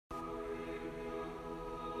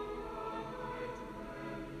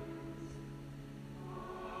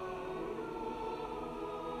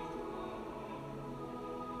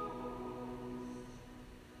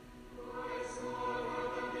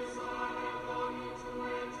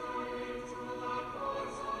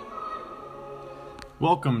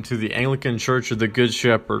Welcome to the Anglican Church of the Good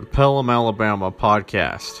Shepherd, Pelham, Alabama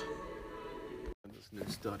podcast. This new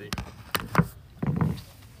study.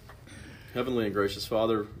 Heavenly and gracious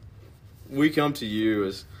Father, we come to you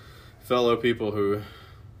as fellow people who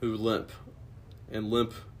limp, and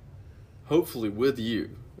limp hopefully with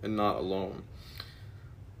you and not alone.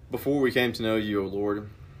 Before we came to know you, O Lord,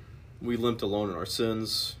 we limped alone in our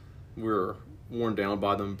sins. We were worn down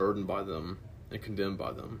by them, burdened by them, and condemned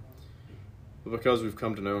by them. But because we've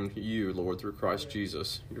come to know you, Lord, through Christ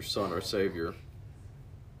Jesus, your Son, our Savior,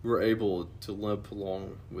 we're able to limp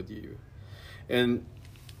along with you. And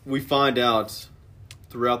we find out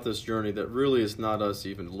throughout this journey that really it's not us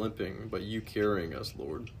even limping, but you carrying us,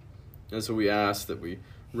 Lord. And so we ask that we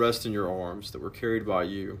rest in your arms, that we're carried by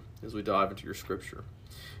you as we dive into your scripture.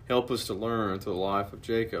 Help us to learn through the life of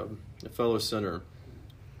Jacob, a fellow sinner.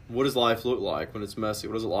 What does life look like when it's messy?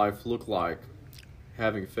 What does life look like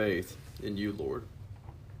having faith in you, Lord?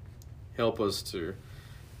 Help us to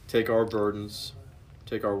take our burdens,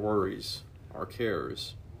 take our worries, our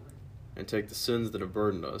cares, and take the sins that have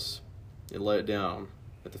burdened us and lay it down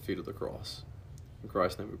at the feet of the cross. In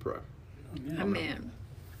Christ's name we pray. Amen.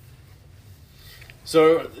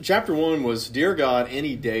 So, chapter 1 was Dear God,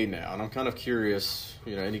 Any Day Now. And I'm kind of curious,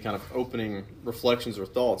 any kind of opening reflections or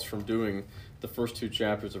thoughts from doing the first two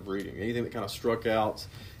chapters of reading. Anything that kind of struck out,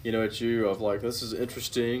 at you of like, this is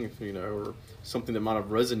interesting, or something that might have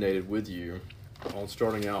resonated with you on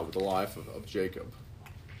starting out with the life of Jacob?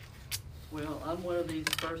 Well, I'm one of these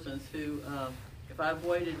persons who, if I've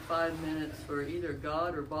waited 5 minutes for either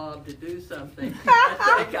God or Bob to do something,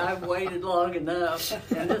 I think I've waited long enough.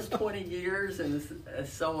 And this 20 years and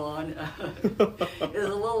so on is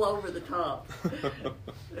a little over the top.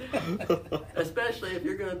 Especially if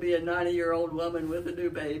you're going to be a 90-year-old woman with a new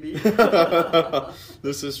baby.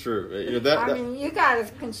 This is true. You got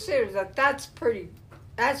to consider that's pretty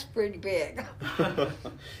big.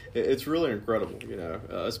 It's really incredible,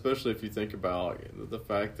 especially if you think about the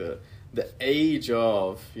fact that the age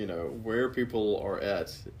of, where people are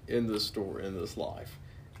at in this story, in this life,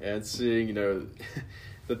 and seeing,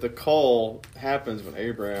 that the call happens when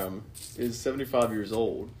Abraham is 75 years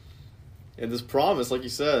old. And this promise, like you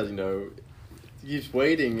said, he keeps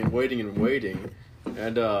waiting and waiting and waiting.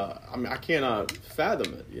 And, I cannot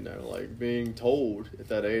fathom it, like being told at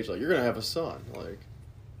that age, like, you're going to have a son. Like,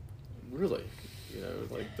 really,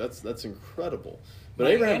 that's incredible. But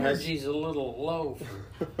my Abraham energy's a little low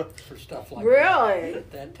for stuff like really? that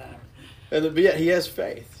at that time. But yet he has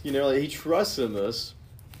faith, he trusts in this.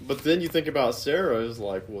 But then you think about Sarah is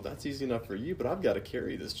like, well, that's easy enough for you, but I've got to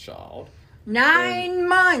carry this child. 9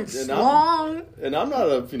 months long. And I'm not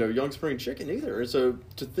a young spring chicken either. And so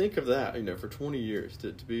to think of that, for 20 years,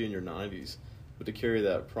 to be in your 90s, but to carry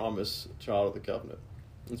that promised child of the covenant,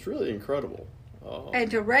 it's really incredible. And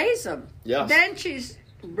to raise them. Yes. Then she's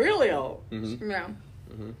really old. Mm-hmm. Yeah.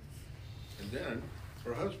 Mm-hmm. And then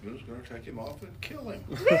her husband's going to take him off and kill him.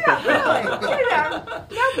 Yeah, really.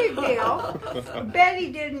 No big deal.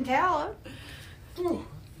 Betty didn't tell her.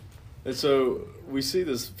 And so we see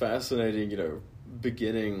this fascinating,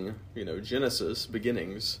 beginning,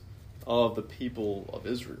 beginnings of the people of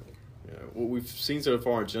Israel. What we've seen so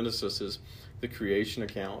far in Genesis is the creation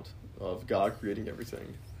account of God creating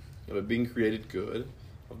everything, of it being created good,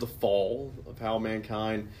 of the fall, of how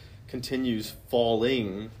mankind continues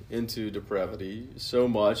falling into depravity so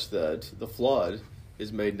much that the flood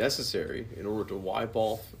is made necessary in order to wipe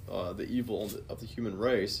off the evil of the human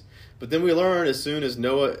race. But then we learn as soon as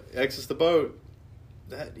Noah exits the boat,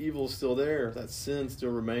 that evil is still there. That sin still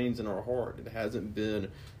remains in our heart. It hasn't been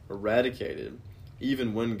eradicated,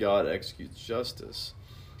 even when God executes justice.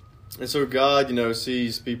 And so God,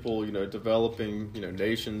 sees people, developing,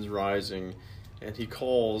 nations rising, and he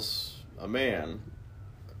calls a man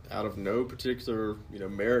out of no particular,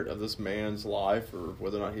 merit of this man's life or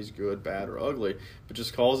whether or not he's good, bad, or ugly, but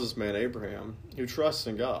just calls this man Abraham, who trusts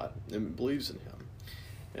in God and believes in him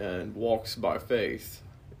and walks by faith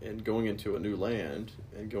and going into a new land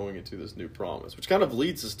and going into this new promise, which kind of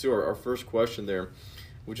leads us to our first question there,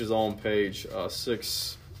 which is on page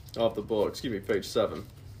 6 of the book, page 7.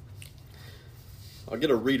 I'll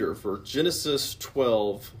get a reader for Genesis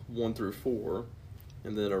 12, 1 through 4,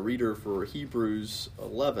 and then a reader for Hebrews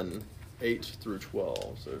 11, 8 through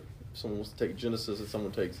 12. So if someone wants to take Genesis and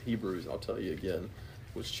someone takes Hebrews, I'll tell you again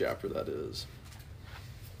which chapter that is.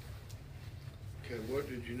 Okay, what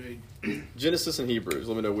did you need? Genesis and Hebrews.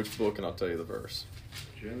 Let me know which book and I'll tell you the verse.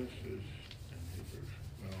 Genesis and Hebrews.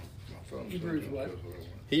 Well, I thought Hebrews what?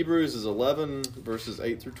 Hebrews is 11, verses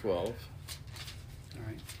 8 through 12. All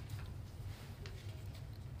right.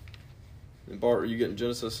 And Bart, are you getting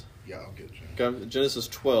Genesis? Yeah, I'll get you. Okay, Genesis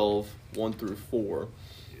 12, 1 through 4.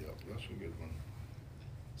 Yeah, that's a good one.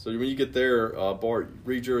 So when you get there, Bart,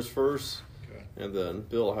 read yours first, Okay. and then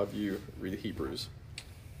Bill, I'll have you read Hebrews.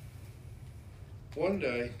 One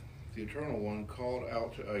day, the Eternal One called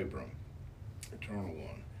out to Abram, Eternal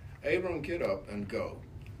One, Abram, get up and go.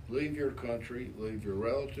 Leave your country, leave your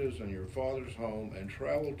relatives and your father's home, and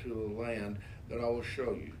travel to the land that I will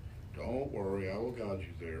show you. Don't worry, I will guide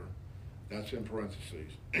you there. That's in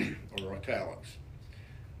parentheses, or italics.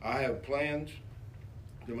 I have plans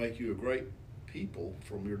to make you a great people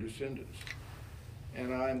from your descendants.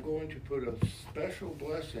 And I am going to put a special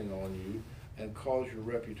blessing on you and cause your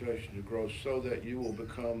reputation to grow so that you will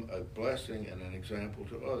become a blessing and an example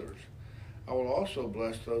to others. I will also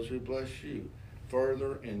bless those who bless you.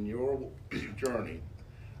 Further in your journey,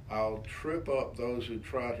 I'll trip up those who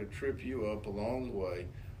try to trip you up along the way.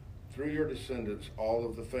 Through your descendants, all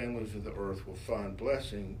of the families of the earth will find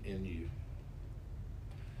blessing in you.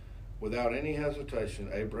 Without any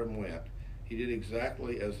hesitation, Abram went. He did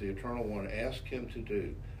exactly as the Eternal One asked him to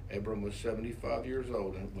do. Abram was 75 years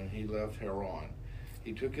old when he left Haran.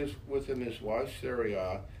 He took with him his wife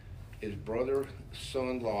Sarai, his brother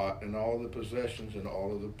son Lot, and all the possessions and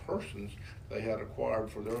all of the persons they had acquired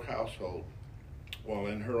for their household while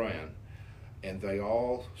in Haran. And they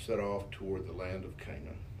all set off toward the land of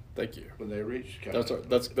Canaan. Thank you. When they reached Canaan.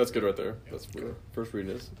 That's good right there. Yeah, That's where good. the first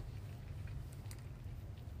reading is.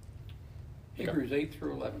 Hebrews 8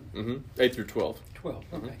 through 11. 8 through 12. 12,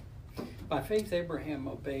 okay. By faith, Abraham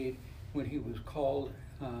obeyed when he was called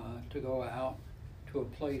to go out to a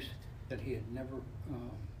place that he had never,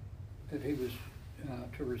 that he was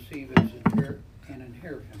to receive as an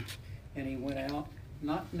inheritance. And he went out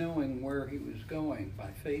not knowing where he was going.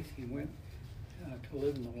 By faith, he went to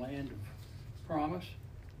live in the land of promise,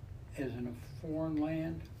 as in a foreign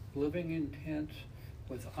land, living in tents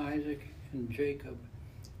with Isaac and Jacob,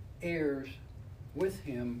 heirs with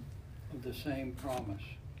him of the same promise.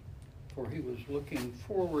 For he was looking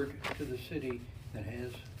forward to the city that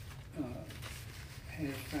has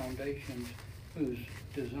foundations, whose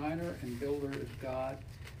designer and builder is God.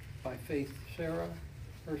 By faith, Sarah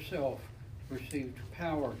herself received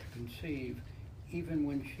power to conceive, even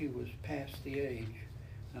when she was past the age,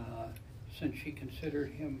 since she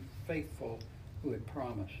considered him faithful who had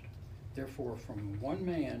promised. Therefore, from one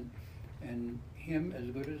man, and him as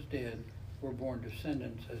good as dead, were born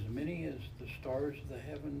descendants, as many as the stars of the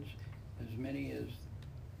heavens, as many as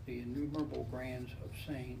the innumerable grains of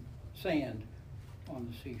sand on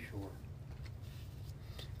the seashore.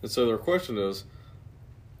 And so their question is,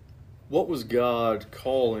 what was God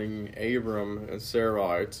calling Abram and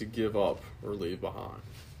Sarai to give up or leave behind?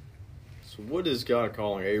 So what is God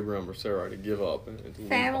calling Abram or Sarai to give up and to leave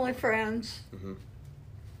Family, behind? friends, Mm-hmm.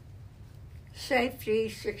 safety,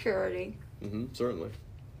 security. Mm-hmm, certainly.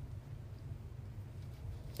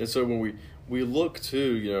 And so when we look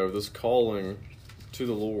to, this calling to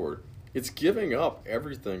the Lord, it's giving up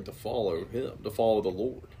everything to follow Him, to follow the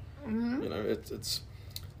Lord. Mm-hmm. It's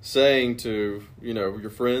saying to, your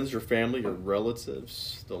friends, your family, your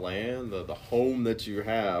relatives, the land, the home that you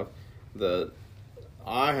have, that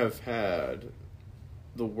I have had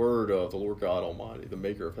the word of the Lord God Almighty, the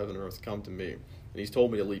maker of heaven and earth, come to me. And He's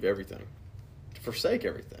told me to leave everything, to forsake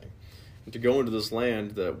everything, and to go into this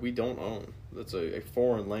land that we don't own. That's a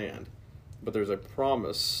foreign land. But there's a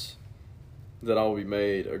promise that I will be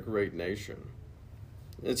made a great nation.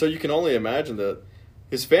 And so you can only imagine that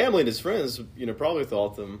his family and his friends, probably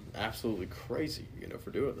thought them absolutely crazy,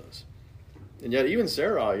 for doing this. And yet even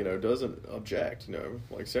Sarai, doesn't object,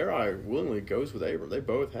 Like Sarai willingly goes with Abram. They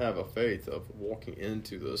both have a faith of walking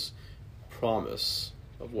into this promise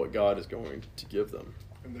of what God is going to give them.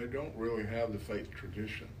 And they don't really have the faith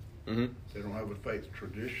tradition. Mm-hmm. They don't have a faith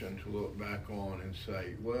tradition to look back on and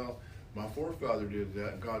say, well, my forefather did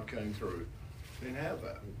that and God came through. They didn't have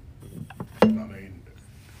that.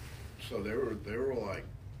 So they were like,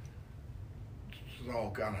 this is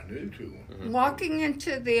all kind of new to them. Mm-hmm. Walking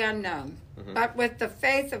into the unknown, Mm-hmm. but with the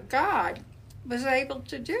faith of God, was able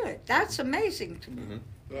to do it. That's amazing to me. Mm-hmm.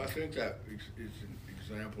 Well, I think that is an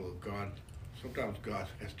example of God. Sometimes God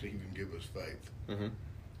has to even give us faith, Mm-hmm.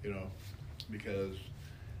 Because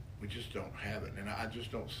we just don't have it. And I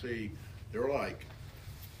just don't see, they're like,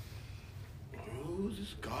 who's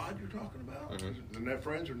this God you're talking about? Mm-hmm. And their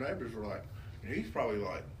friends or neighbors are like, and he's probably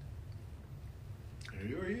like,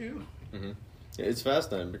 who are you? Mm-hmm. Yeah, it's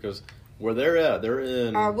fascinating because where they're at, they're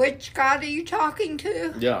in... Which God are you talking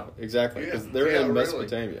to? Yeah, exactly. Because they're in really.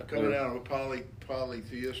 Mesopotamia. Coming out of a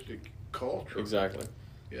polytheistic culture. Exactly.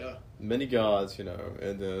 Yeah. many gods,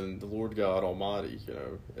 and then the Lord God Almighty,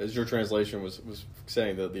 as your translation was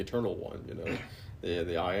saying, the Eternal One,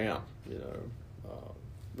 the I Am,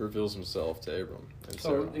 reveals himself to Abram. And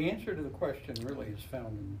so the answer to the question really is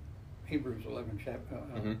found in Hebrews 11, chapter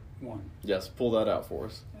 1. Yes, pull that out for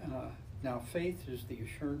us. Now faith is the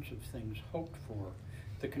assurance of things hoped for,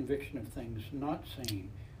 the conviction of things not seen.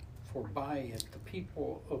 For by it the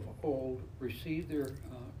people of old received their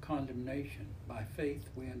condemnation. By faith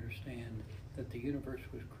we understand that the universe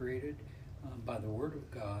was created by the word of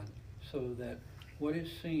God, so that what is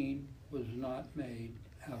seen was not made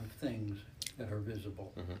out of things that are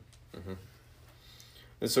visible. Mm-hmm. Mm-hmm.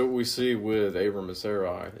 And so what we see with Abram and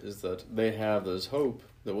Sarai is that they have this hope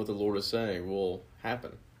that what the Lord is saying will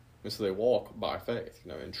happen. And so they walk by faith,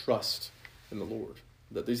 and trust in the Lord,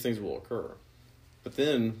 that these things will occur. But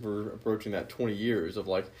then we're approaching that 20 years of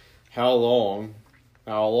how long,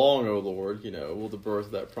 O Lord, will the birth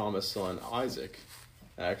of that promised son, Isaac,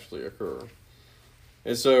 actually occur?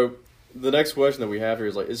 And so the next question that we have here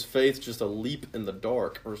is faith just a leap in the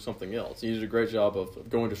dark or something else? You did a great job of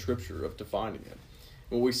going to Scripture, of defining it.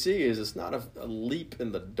 And what we see is it's not a leap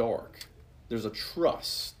in the dark. There's a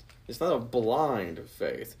trust. It's not a blind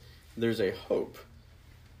faith. There's a hope.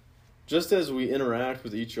 Just as we interact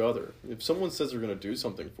with each other, if someone says they're going to do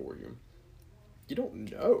something for you, you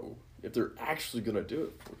don't know if they're actually going to do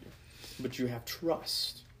it for you, but you have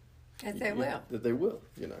trust That they will. That they will.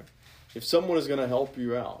 If someone is going to help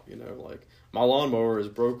you out, my lawnmower is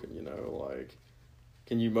broken.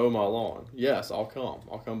 Can you mow my lawn? Yes, I'll come.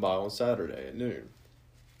 I'll come by on Saturday at noon.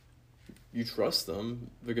 You trust them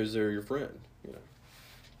because they're your friend.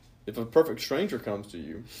 If a perfect stranger comes to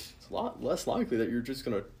you, it's a lot less likely that you're just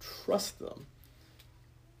going to trust them.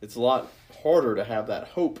 It's a lot harder to have that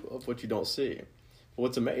hope of what you don't see. But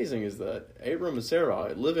what's amazing is that Abram and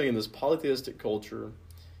Sarai, living in this polytheistic culture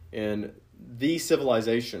in the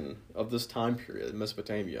civilization of this time period in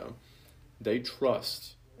Mesopotamia, they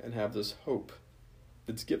trust and have this hope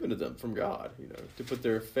that's given to them from God, to put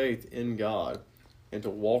their faith in God and to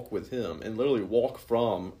walk with Him and literally walk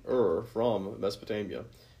from from Mesopotamia,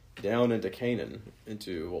 down into Canaan,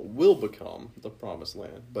 into what will become the Promised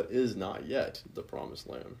Land, but is not yet the Promised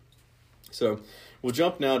Land. So we'll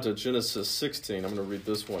jump now to Genesis 16. I'm going to read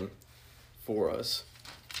this one for us.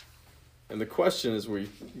 And the question as we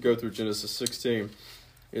go through Genesis 16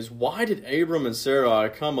 is, why did Abram and Sarai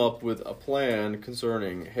come up with a plan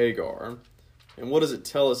concerning Hagar? And what does it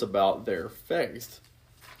tell us about their faith?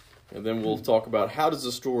 And then we'll talk about how does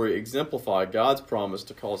the story exemplify God's promise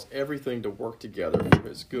to cause everything to work together for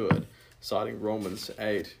His good, citing Romans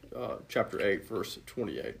 8, chapter 8, verse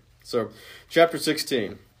 28. So, chapter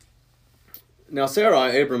 16. Now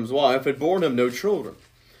Sarai, Abram's wife, had borne him no children.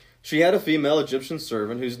 She had a female Egyptian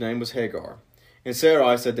servant whose name was Hagar. And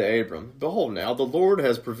Sarai said to Abram, Behold now, the Lord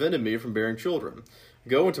has prevented me from bearing children.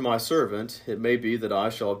 Go unto my servant, it may be that I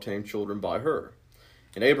shall obtain children by her.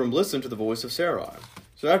 And Abram listened to the voice of Sarai.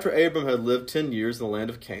 So after Abram had lived 10 years in the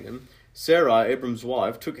land of Canaan, Sarai, Abram's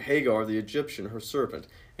wife, took Hagar the Egyptian, her servant,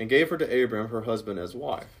 and gave her to Abram, her husband, as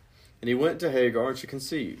wife. And he went to Hagar, and she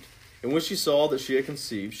conceived. And when she saw that she had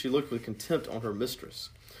conceived, she looked with contempt on her mistress.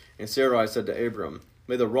 And Sarai said to Abram,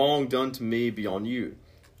 May the wrong done to me be on you.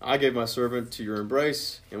 I gave my servant to your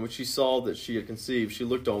embrace, and when she saw that she had conceived, she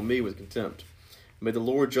looked on me with contempt. May the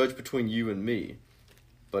Lord judge between you and me.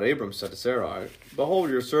 But Abram said to Sarai, Behold,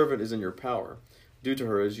 your servant is in your power. Do to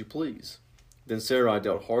her as you please. Then Sarai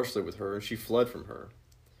dealt harshly with her, and she fled from her.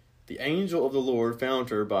 The angel of the Lord found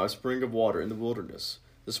her by a spring of water in the wilderness,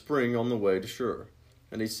 the spring on the way to Shur.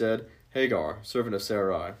 And he said, Hagar, servant of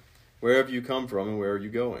Sarai, where have you come from, and where are you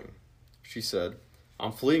going? She said,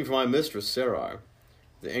 I'm fleeing from my mistress Sarai.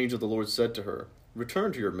 The angel of the Lord said to her,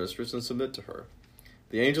 Return to your mistress and submit to her.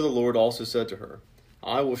 The angel of the Lord also said to her,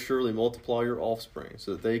 I will surely multiply your offspring,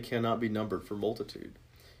 so that they cannot be numbered for multitude.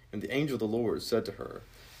 And the angel of the Lord said to her,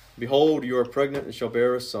 Behold, you are pregnant and shall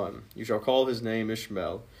bear a son. You shall call his name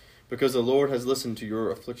Ishmael, because the Lord has listened to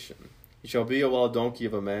your affliction. He shall be a wild donkey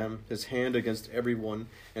of a man, his hand against everyone,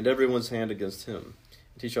 and everyone's hand against him.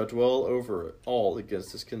 And he shall dwell over all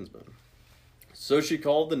against his kinsman. So she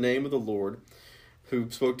called the name of the Lord,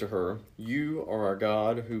 who spoke to her, You are our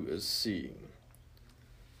God who is seeing.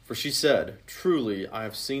 For she said, Truly I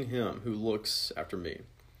have seen him who looks after me.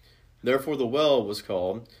 Therefore the well was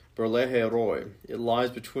called Berlehe-roi. It lies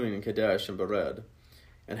between Kadesh and Bered.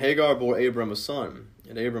 And Hagar bore Abram a son,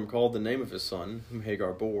 and Abram called the name of his son, whom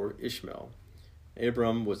Hagar bore, Ishmael.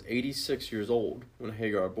 Abram was 86 years old when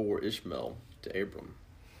Hagar bore Ishmael to Abram.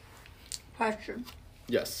 Question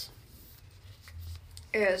Yes.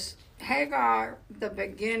 is Hagar the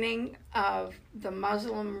beginning of the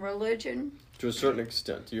Muslim religion? To a certain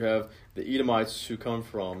extent. You have the Edomites who come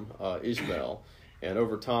from Ishmael, and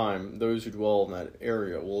over time, those who dwell in that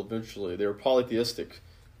area will eventually, they were polytheistic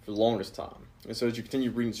for the longest time. And so as you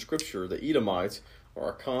continue reading Scripture, the Edomites are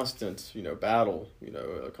a constant, battle,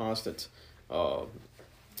 a constant,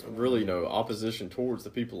 really, opposition towards the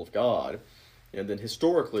people of God. And then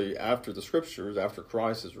historically, after the Scriptures, after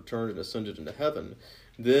Christ has returned and ascended into heaven,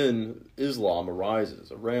 then Islam arises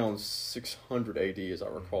around 600 AD, as I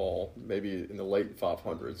recall, maybe in the late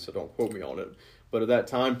 500s, so don't quote me on it. But at that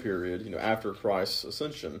time period, after Christ's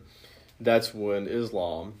ascension, that's when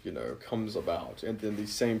Islam, comes about. And then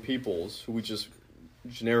these same peoples, who we just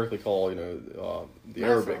generically call, the Muslim,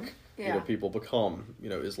 Arabic, yeah. people become,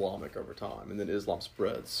 Islamic over time. And then Islam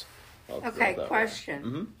spreads. Okay, question.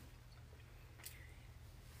 Mm-hmm.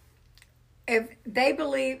 If they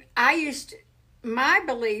believe, my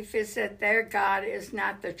belief is that their God is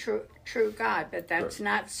not the true God, but that's Right.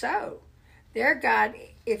 not so. Their God,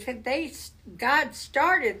 God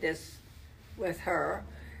started this with her,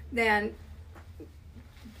 then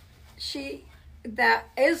that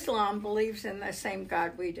Islam believes in the same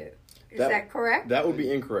God we do. Is that correct? That would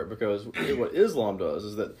be incorrect, because what Islam does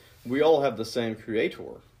is that we all have the same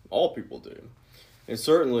creator. All people do. And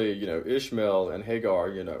certainly, Ishmael and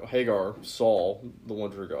Hagar, Hagar saw the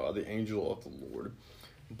one true God, the angel of the Lord.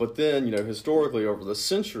 But then, historically over the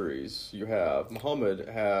centuries, you have Muhammad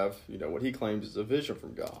have, what he claims is a vision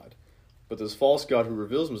from God. But this false God who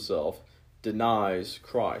reveals himself denies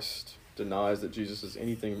Christ, denies that Jesus is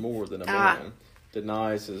anything more than a man,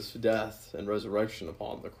 denies his death and resurrection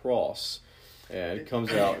upon the cross, and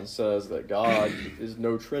comes out and says that God is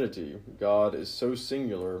no Trinity. God is so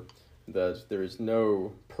singular that there is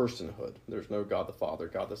no personhood. There's no God the Father,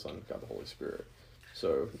 God the Son, God the Holy Spirit.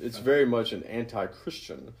 So it's very much an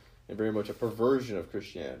anti-Christian and very much a perversion of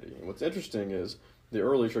Christianity. And what's interesting is the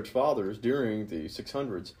early church fathers during the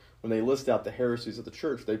 600s, when they list out the heresies of the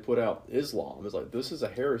church, they put out Islam as like, this is a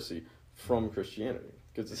heresy from Christianity,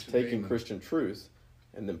 because it's taking demon. Christian truth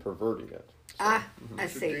and then perverting it. So, I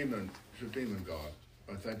It's see. a demon god.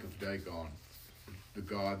 I think of Dagon, the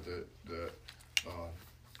god that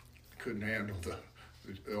couldn't handle the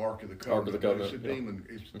Ark of the Covenant. Ark of the Covenant, It's a yeah. demon.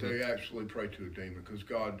 They actually pray to a demon, because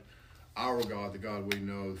God, our God, the God we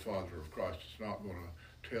know, the Father of Christ, is not going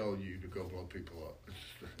to tell you to go blow people up.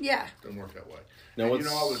 Yeah. It doesn't work that way. Now, And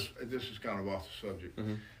this is kind of off the subject,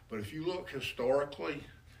 but if you look historically,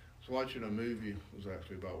 I was watching a movie, it was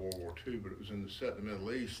actually about World War II, but it was set in the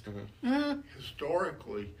Middle East.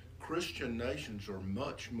 Historically, Christian nations are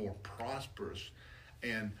much more prosperous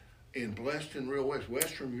and blessed in real ways.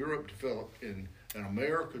 Western Europe developed and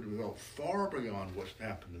America developed far beyond what's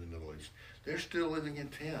happened in the Middle East. They're still living in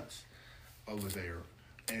tents over there.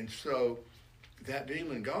 And so that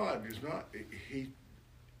demon God is not,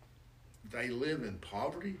 they live in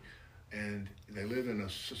poverty, and they live in a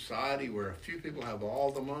society where a few people have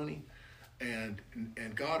all the money, and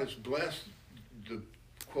God has blessed the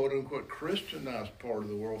quote-unquote Christianized part of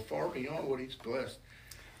the world far beyond what he's blessed,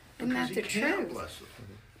 Isn't because that he the can't truth? bless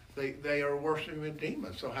them. They are worshiping a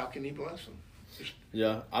demon, so how can he bless them?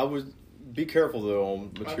 Yeah, I would be careful though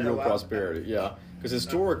on material I- prosperity. Yeah, because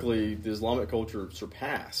historically the Islamic culture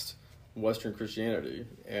surpassed Western Christianity,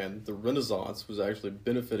 and the Renaissance was actually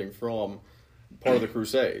benefiting from part of the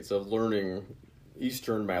Crusades of learning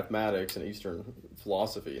Eastern mathematics and Eastern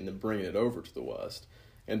philosophy, and then bringing it over to the West.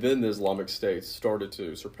 And then the Islamic states started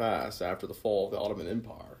to surpass after the fall of the Ottoman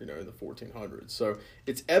Empire, in the 1400s. So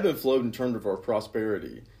it's ebb and flowed in terms of our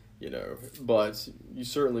prosperity, but you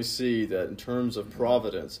certainly see that in terms of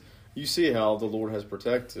providence, you see how the Lord has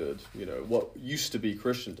protected, what used to be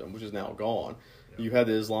Christendom, which is now gone. Yeah. You had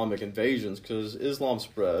the Islamic invasions because Islam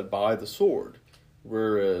spread by the sword,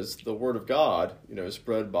 whereas the Word of God, is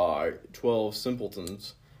spread by 12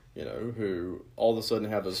 simpletons, who all of a sudden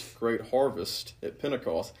have this great harvest at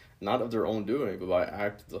Pentecost, not of their own doing, but by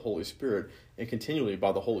act of the Holy Spirit, and continually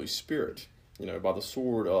by the Holy Spirit, by the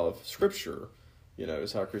sword of Scripture,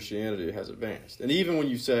 is how Christianity has advanced. And even when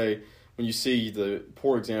you see the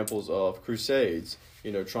poor examples of crusades,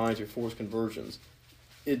 trying to force conversions,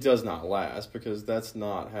 it does not last, because that's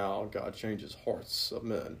not how God changes hearts of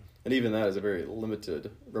men. And even that is a very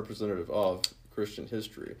limited representative of Christian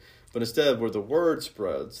history. But instead, where the word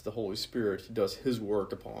spreads, the Holy Spirit does his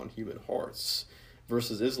work upon human hearts,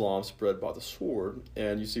 versus Islam spread by the sword.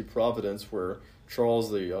 And you see providence where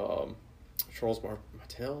Charles Martel,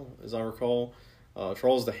 as I recall,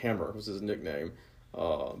 Charles the Hammer was his nickname,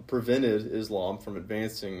 prevented Islam from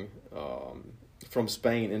advancing from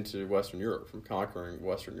Spain into Western Europe, from conquering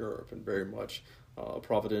Western Europe, and very much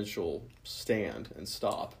providential stand and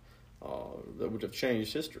stop that would have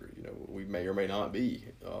changed history. We may or may not be,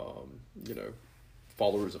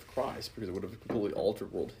 followers of Christ, because it would have completely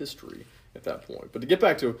altered world history at that point. But to get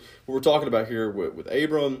back to what we're talking about here with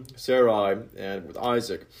Abram, Sarai, and with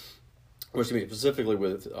Isaac, we're going to be specifically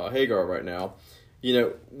with Hagar right now.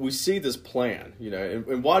 We see this plan,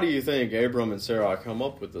 and why do you think Abram and Sarai come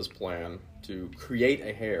up with this plan to create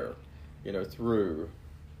a heir, through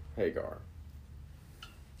Hagar?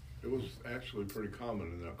 It was actually pretty common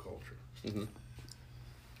in that culture. Mm-hmm.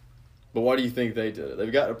 But why do you think they did it?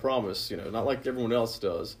 They've got a promise, not like everyone else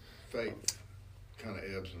does. Faith kind of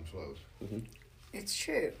ebbs and flows. Mm-hmm. It's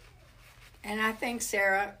true. And I think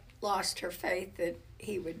Sarah lost her faith that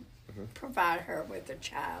he would provide her with a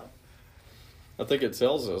child. I think it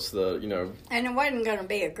tells us that, And it wasn't going to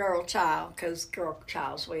be a girl child, because girl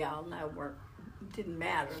childs, we all know, didn't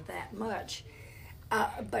matter that much.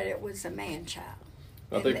 But it was a man child.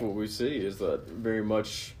 I think what we see is that very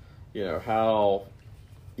much, how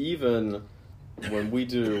even when we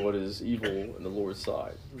do what is evil in the Lord's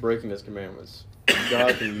sight, breaking His commandments,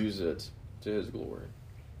 God can use it to His glory.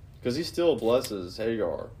 Because He still blesses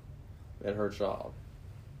Hagar and her child.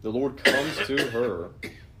 The Lord comes to her,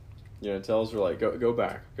 and tells her, like, go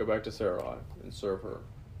back to Sarai and serve her.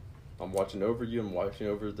 I'm watching over you. I'm watching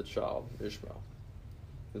over the child, Ishmael.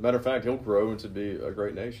 As a matter of fact, he'll grow into be a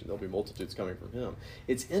great nation. There'll be multitudes coming from him.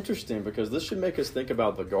 It's interesting because this should make us think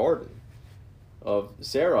about the garden of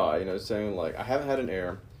Sarai, saying, like, I haven't had an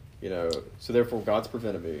heir, so therefore God's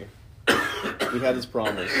prevented me. We had this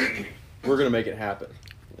promise. We're going to make it happen.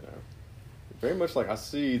 Very much like I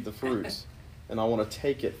see the fruits and I want to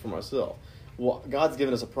take it for myself. Well, God's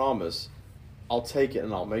given us a promise. I'll take it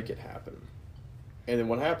and I'll make it happen. And then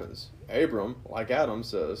what happens? Abram, like Adam,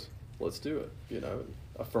 says, let's do it,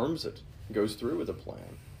 affirms it, goes through with the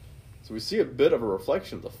plan. So we see a bit of a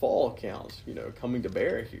reflection of the fall account, coming to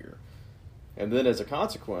bear here. And then as a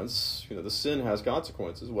consequence, the sin has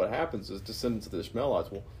consequences. What happens is descendants of the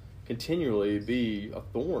Ishmaelites will continually be a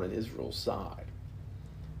thorn in Israel's side.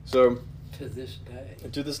 So To this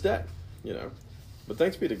day. But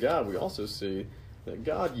thanks be to God, we also see that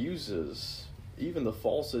God uses even the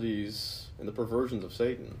falsities and the perversions of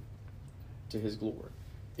Satan to His glory.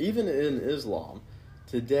 Even in Islam,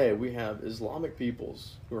 today we have Islamic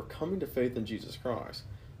peoples who are coming to faith in Jesus Christ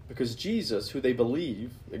because Jesus, who they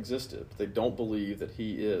believe existed, but they don't believe that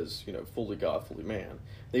He is, fully God, fully man.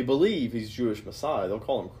 They believe He's Jewish Messiah. They'll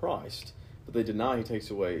call Him Christ, but they deny He takes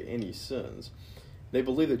away any sins. They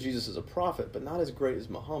believe that Jesus is a prophet, but not as great as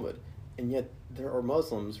Muhammad. And yet there are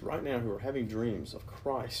Muslims right now who are having dreams of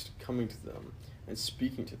Christ coming to them and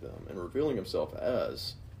speaking to them and revealing Himself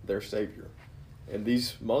as their Savior. And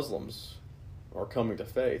these Muslims are coming to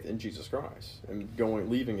faith in Jesus Christ and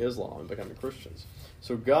leaving Islam and becoming Christians.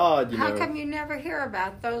 So God, How come you never hear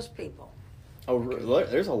about those people? Oh,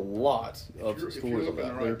 there's a lot of stories of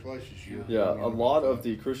that. Right places, a lot of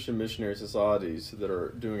the Christian missionary societies that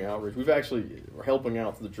are doing outreach. We're helping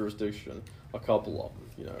out the jurisdiction, a couple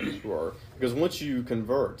of them, who are, because once you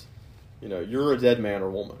convert, you're a dead man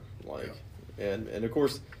or woman, and of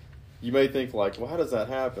course, you may think, like, well, how does that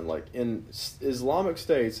happen? Like, in Islamic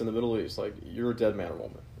states in the Middle East, like, you're a dead man or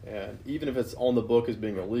woman, and even if it's on the book as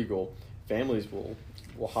being illegal, families will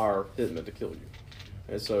hire hitmen to kill you.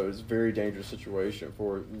 And so it's a very dangerous situation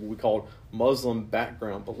for what we call Muslim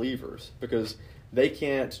background believers, because they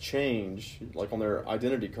can't change, like on their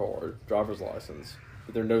identity card, driver's license,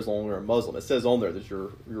 that they're no longer a Muslim. It says on there that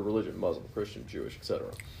you're religion, Muslim, Christian, Jewish,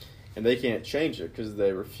 etc. And they can't change it because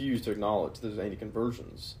they refuse to acknowledge there's any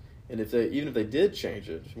conversions. And even if they did change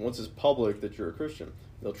it, once it's public that you're a Christian,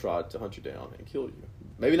 they'll try to hunt you down and kill you.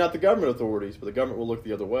 Maybe not the government authorities, but the government will look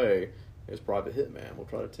the other way. As private hitman will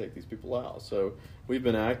try to take these people out. So we've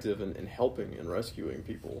been active in helping and rescuing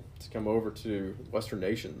people to come over to Western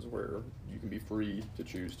nations where you can be free to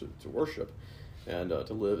choose to worship and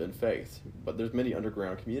to live in faith. But there's many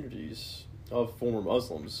underground communities of former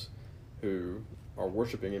Muslims who are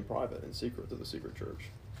worshiping in private, in secret, to the secret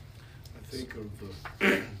church. I think of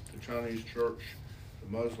the Chinese church,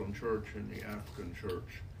 the Muslim church, and the African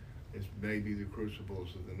church as maybe the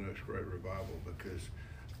crucibles of the next great revival, because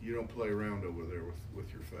you don't play around over there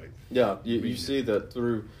with your faith. Yeah, you see that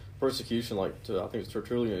through persecution, I think it's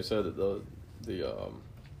Tertullian who said that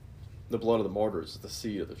the blood of the martyrs is the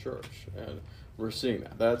seed of the church, and we're seeing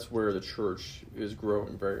that. That's where the church is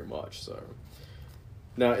growing very much. So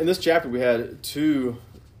now in this chapter we had two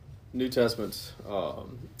New Testament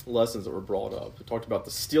lessons that were brought up. We talked about the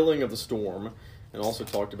stilling of the storm, and also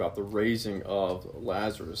talked about the raising of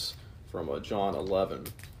Lazarus from John 11.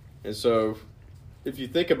 And so if you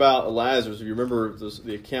think about Lazarus, if you remember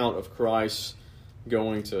the account of Christ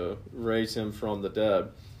going to raise him from the dead,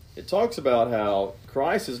 it talks about how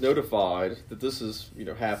Christ is notified that this is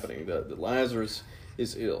happening, that Lazarus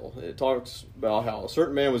is ill. It talks about how a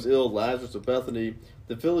certain man was ill, Lazarus of Bethany,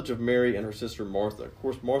 the village of Mary and her sister Martha. Of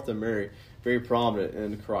course, Martha and Mary, very prominent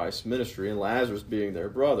in Christ's ministry, and Lazarus being their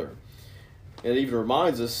brother. And it even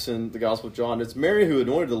reminds us in the Gospel of John, it's Mary who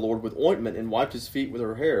anointed the Lord with ointment and wiped his feet with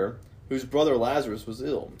her hair, whose brother Lazarus was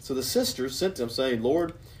ill. So the sisters sent to him, saying,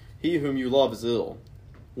 Lord, he whom you love is ill.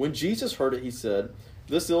 When Jesus heard it, he said,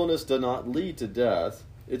 this illness does not lead to death.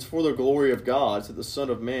 It's for the glory of God, so that the Son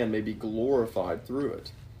of Man may be glorified through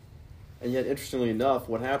it. And yet, interestingly enough,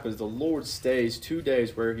 what happens, the Lord stays 2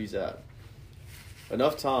 days where he's at.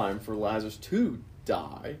 Enough time for Lazarus to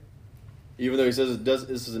die, even though he says this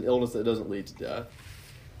is an illness that doesn't lead to death.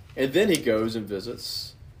 And then he goes and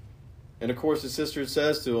visits. And of course, his sister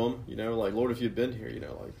says to him, Lord, if you'd been here,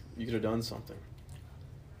 you could have done something.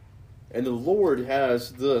 And the Lord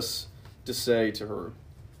has this to say to her.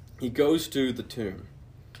 He goes to the tomb.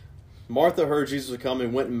 Martha heard Jesus was coming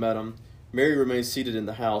and went and met him. Mary remained seated in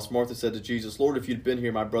the house. Martha said to Jesus, Lord, if you'd been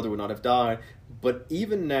here, my brother would not have died. But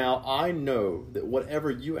even now I know that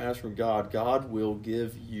whatever you ask from God, God will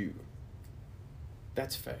give you.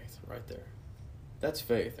 That's faith right there. That's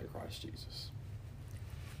faith in Christ Jesus.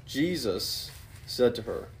 Jesus said to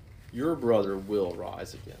her, your brother will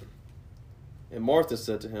rise again. And Martha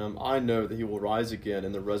said to him, I know that he will rise again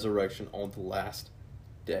in the resurrection on the last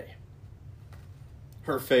day.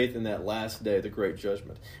 Her faith in that last day, the great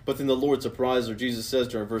judgment. But then the Lord surprises her. Jesus says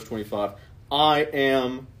to her in verse 25, I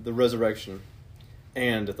am the resurrection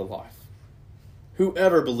and the life.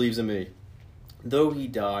 Whoever believes in me, though he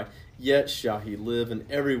die, yet shall he live, and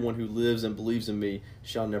everyone who lives and believes in me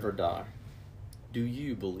shall never die. Do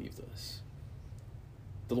you believe this?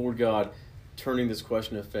 The Lord God turning this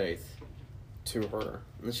question of faith to her.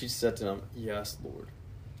 And she said to him, yes, Lord.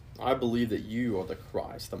 I believe that you are the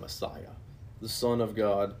Christ, the Messiah, the Son of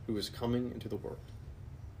God, who is coming into the world.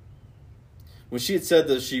 When she had said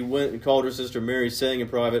this, she went and called her sister Mary, saying in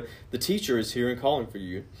private, the teacher is here and calling for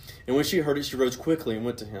you. And when she heard it, she rose quickly and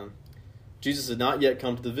went to him. Jesus had not yet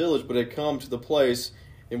come to the village, but had come to the place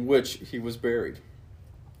in which he was buried.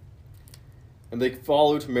 And they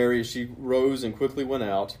followed Mary as she rose and quickly went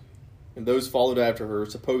out. And those followed after her,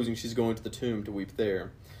 supposing she's going to the tomb to weep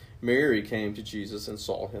there. Mary came to Jesus and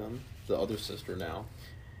saw him, the other sister now.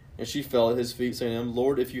 And she fell at his feet, saying to him,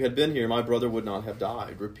 Lord, if you had been here, my brother would not have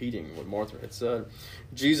died, repeating what Martha had said.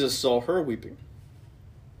 Jesus saw her weeping.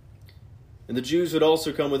 And the Jews had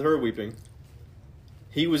also come with her weeping.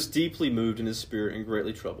 He was deeply moved in his spirit and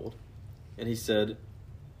greatly troubled. And he said,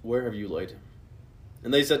 where have you laid him?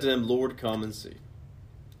 And they said to him, Lord, come and see.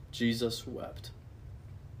 Jesus wept.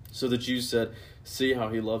 So the Jews said, see how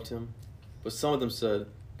he loved him. But some of them said,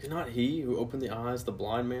 could not he who opened the eyes of the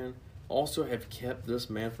blind man also have kept this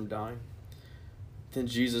man from dying? Then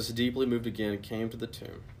Jesus, deeply moved again, came to the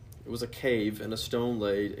tomb. It was a cave, and a stone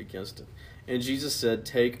laid against it. And Jesus said,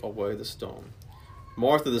 take away the stone.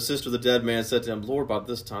 Martha, the sister of the dead man, said to him, Lord, by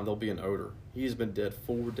this time there'll be an odor. He has been dead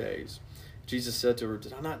 4 days. Jesus said to her,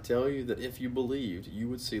 did I not tell you that if you believed, you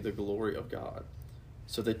would see the glory of God?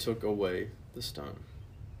 So they took away the stone.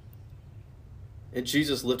 And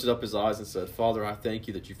Jesus lifted up his eyes and said, Father, I thank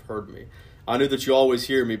you that you've heard me. I knew that you always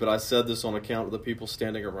hear me, but I said this on account of the people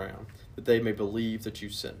standing around, that they may believe that you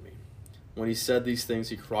sent me. When he said these things,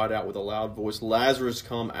 he cried out with a loud voice, Lazarus,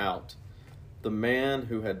 come out. The man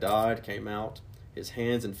who had died came out, his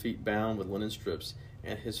hands and feet bound with linen strips,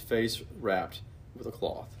 and his face wrapped with a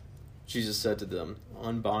cloth. Jesus said to them,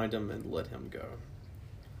 unbind him and let him go.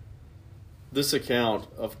 This account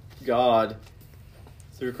of God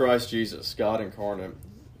through Christ Jesus, God incarnate,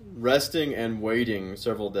 resting and waiting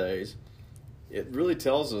several days, it really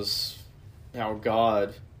tells us how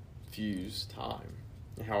God views time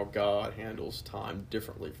and how God handles time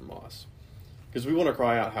differently from us. Because we want to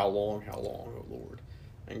cry out, how long, oh Lord?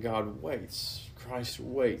 And God waits. Christ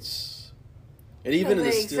waits. And even in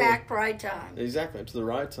the exact right time. Exactly, to the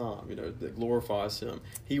right time, that glorifies him.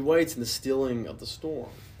 He waits in the stilling of the storm,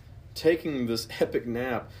 taking this epic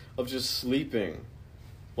nap of just sleeping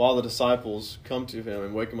while the disciples come to him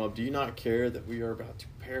and wake him up. Do you not care that we are about to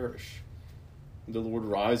perish? The Lord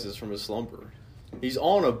rises from his slumber. He's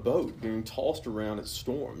on a boat being tossed around its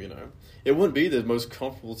storm, It wouldn't be the most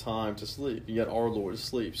comfortable time to sleep, and yet our Lord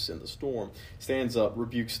sleeps in the storm, stands up,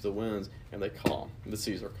 rebukes the winds, and they calm. And the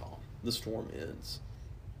seas are calm. The storm ends.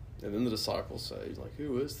 And then the disciples say,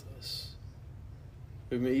 who is this?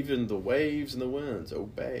 Whom even the waves and the winds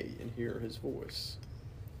obey and hear his voice,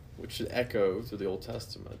 which should echo through the Old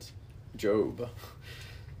Testament Job,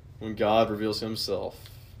 when God reveals himself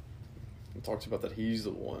and talks about that he's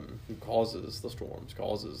the one who causes the storms,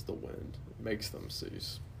 causes the wind, makes them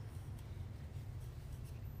cease.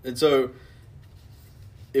 And so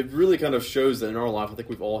it really kind of shows that in our life, I think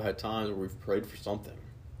we've all had times where we've prayed for something.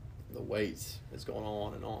 The wait has gone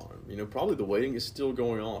on and on. Probably the waiting is still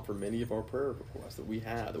going on for many of our prayer requests that we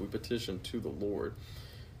have, that we petition to the Lord.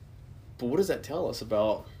 But what does that tell us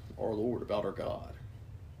about our Lord, about our God?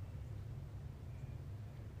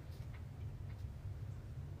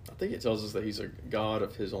 I think it tells us that he's a God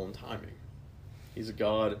of his own timing. He's a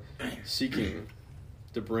God seeking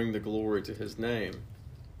to bring the glory to his name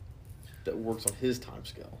that works on his time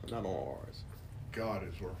scale, not on ours. God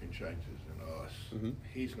is working changes in us. Mm-hmm.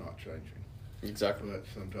 He's not changing. Exactly. But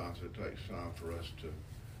sometimes it takes time for us to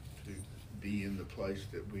be in the place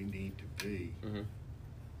that we need to be. Mm-hmm.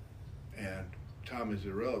 And time is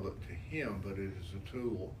irrelevant to him, but it is a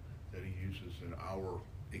tool that he uses in our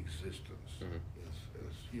existence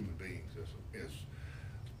as human beings,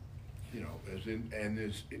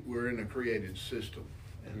 we're in a created system,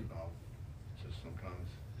 and just sometimes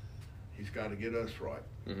he's got to get us right.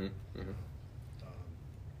 Mm-hmm. Mm-hmm.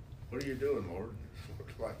 What are you doing, Lord?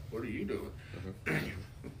 It's like, what are you doing?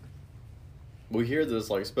 Mm-hmm. We hear this,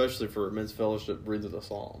 especially for men's fellowship, reading the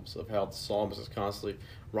Psalms, of how the psalmist is constantly,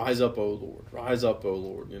 rise up, O Lord, rise up, O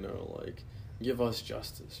Lord, give us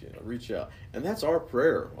justice, reach out. And that's our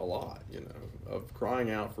prayer a lot, of crying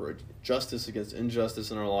out for justice against injustice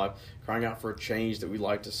in our life, crying out for a change that we'd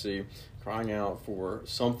like to see, crying out for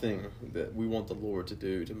something that we want the Lord to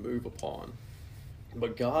do, to move upon.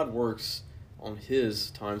 But God works on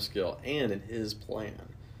his time scale and in his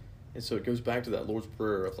plan. And so it goes back to that Lord's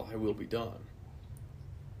Prayer of thy will be done.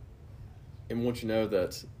 And we want you to know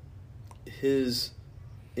that his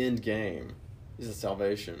end game is the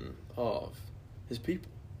salvation of his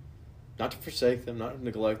people. Not to forsake them, not to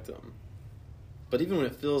neglect them. But even when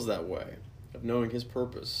it feels that way, of knowing his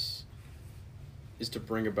purpose is to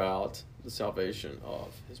bring about the salvation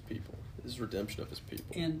of his people, his redemption of his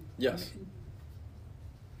people. And yes.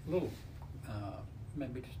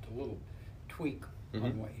 Maybe just a little tweak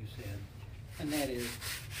on what you said, and that is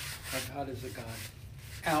that God is a God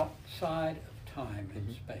outside of time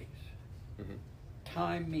and space. Mm-hmm.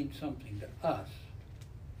 Time means something to us.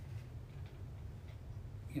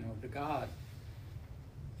 To God,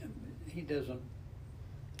 he's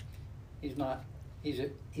a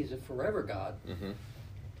forever God. Mm-hmm.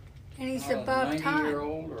 And he's Not above a time.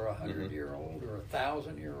 90-year-old or a 100-year-old or a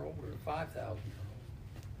 1,000-year-old or a 5,000-year-old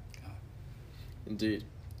God. Indeed.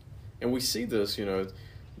 And we see this,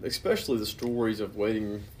 especially the stories of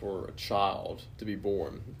waiting for a child to be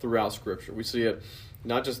born throughout Scripture. We see it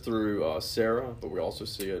not just through Sarah, but we also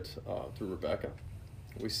see it through Rebecca.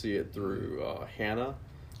 We see it through Hannah.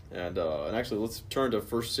 And actually, let's turn to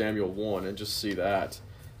 1 Samuel 1 and just see that.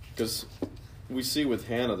 Because we see with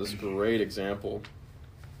Hannah this great example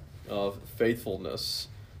of faithfulness.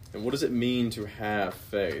 And what does it mean to have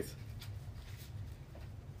faith?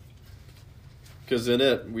 Because in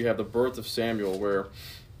it, we have the birth of Samuel, where,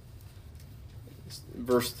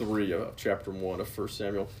 verse 3 of chapter 1 of 1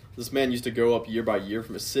 Samuel, this man used to go up year by year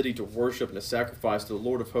from a city to worship and to sacrifice to the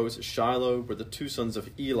Lord of hosts at Shiloh, where the two sons of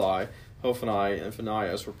Eli, Hophni and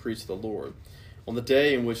Phinehas, were priests of the Lord. On the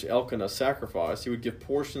day in which Elkanah sacrificed, he would give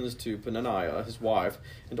portions to Peninnah, his wife,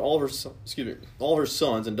 and all her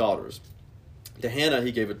sons and daughters. To Hannah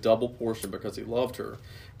he gave a double portion because he loved her,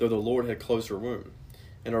 though the Lord had closed her womb.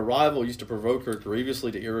 And her rival used to provoke her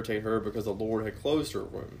grievously to irritate her because the Lord had closed her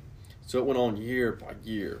womb. So it went on year by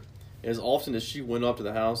year. And as often as she went up to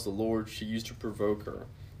the house of the Lord, she used to provoke her.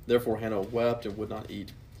 Therefore Hannah wept and would not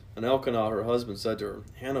eat. And Elkanah, her husband, said to her,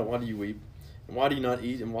 Hannah, why do you weep? And why do you not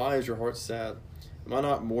eat? And why is your heart sad? Am I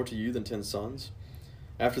not more to you than 10 sons?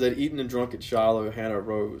 After they had eaten and drunk at Shiloh, Hannah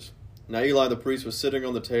arose. Now Eli the priest was sitting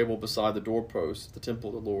on the table beside the doorpost of the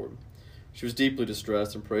temple of the Lord. She was deeply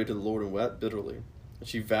distressed and prayed to the Lord and wept bitterly. And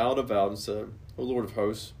she vowed a vow and said, O Lord of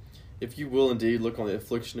hosts, if you will indeed look on the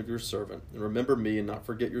affliction of your servant, and remember me and not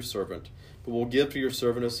forget your servant, but will give to your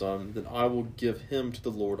servant a son, then I will give him to the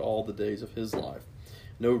Lord all the days of his life.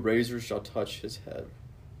 No razor shall touch his head.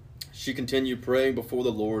 She continued praying before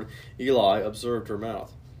the Lord. Eli observed her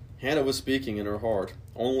mouth. Hannah was speaking in her heart,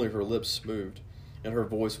 only her lips moved, and her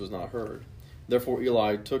voice was not heard. Therefore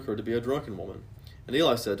Eli took her to be a drunken woman. And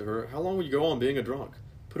Eli said to her, How long will you go on being a drunk?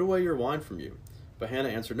 Put away your wine from you. But Hannah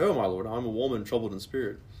answered, No, my lord, I am a woman troubled in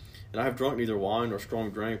spirit. And I have drunk neither wine nor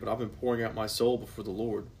strong drink, but I have been pouring out my soul before the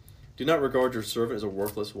Lord. Do not regard your servant as a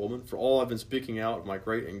worthless woman, for all I have been speaking out of my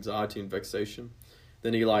great anxiety and vexation.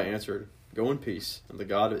 Then Eli answered, Go in peace, and the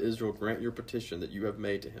God of Israel grant your petition that you have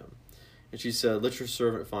made to him. And she said, "Let your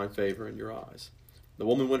servant find favor in your eyes." The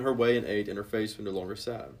woman went her way and ate, and her face was no longer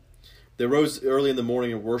sad. They rose early in the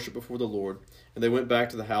morning and worshipped before the Lord, and they went back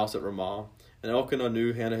to the house at Ramah. And Elkanah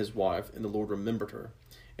knew Hannah his wife, and the Lord remembered her.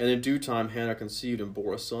 And in due time Hannah conceived and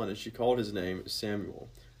bore a son, and she called his name Samuel.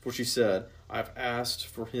 For she said, "I have asked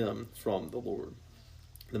for him from the Lord."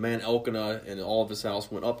 The man Elkanah and all of his house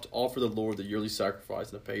went up to offer the Lord the yearly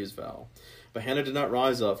sacrifice and to pay his vow. But Hannah did not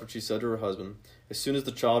rise up, for she said to her husband, "As soon as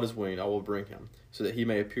the child is weaned, I will bring him, so that he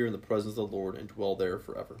may appear in the presence of the Lord and dwell there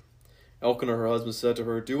forever." Elkanah, her husband, said to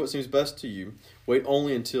her, "Do what seems best to you. Wait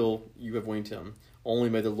only until you have weaned him. Only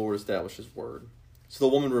may the Lord establish his word." So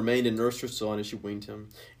the woman remained and nursed her son, and she weaned him.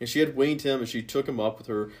 And she had weaned him, and she took him up with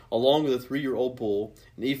her, along with a 3-year-old bull,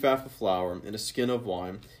 an ephah of flour, and a skin of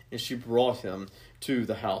wine, and she brought him to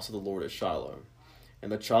the house of the Lord at Shiloh.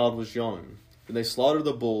 And the child was young. Then they slaughtered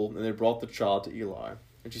the bull, and they brought the child to Eli.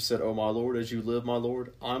 And she said, "O my Lord, as you live, my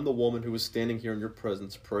Lord, I am the woman who was standing here in your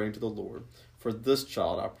presence, praying to the Lord. For this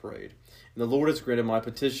child I prayed. And the Lord has granted my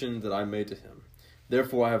petition that I made to him.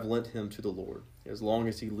 Therefore I have lent him to the Lord. As long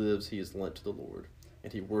as he lives, he is lent to the Lord."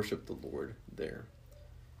 And he worshipped the Lord there.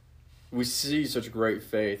 We see such great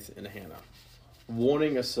faith in Hannah,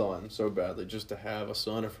 wanting a son so badly, just to have a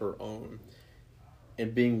son of her own,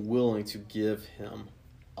 and being willing to give him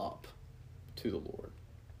up to the Lord.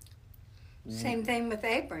 Same thing with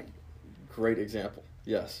Abram. Great example.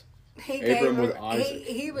 Yes. He Abram gave with her, Isaac.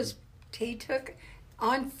 he took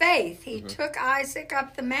on faith. He took Isaac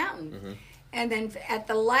up the mountain. And then at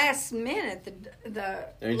the last minute,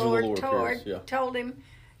 the Lord told him,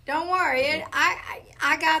 "Don't worry,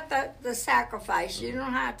 I got the sacrifice. You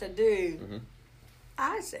don't have to do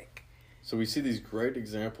Isaac." So we see these great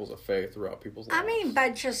examples of faith throughout people's lives. I mean,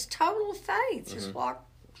 but just total faith. Just walk.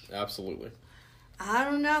 Absolutely. I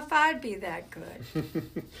don't know if I'd be that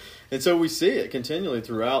good. And so we see it continually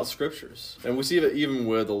throughout Scriptures. And we see it even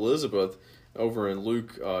with Elizabeth over in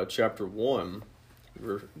Luke chapter 1.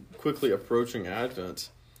 We're quickly approaching Advent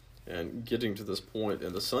and getting to this point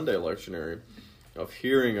in the Sunday lectionary of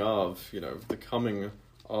hearing of, the coming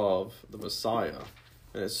of the Messiah.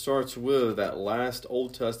 And it starts with that last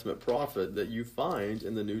Old Testament prophet that you find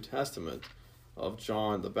in the New Testament of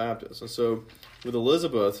John the Baptist. And so with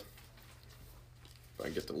Elizabeth, if I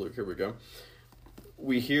can get to Luke, here we go.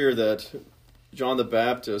 We hear that John the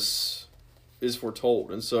Baptist is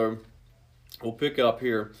foretold. And so we'll pick up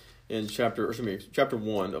here in chapter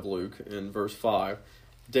 1 of Luke, in verse 5.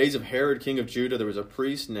 Days of Herod, king of Judah, there was a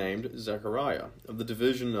priest named Zechariah, of the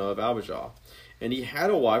division of Abijah. And he had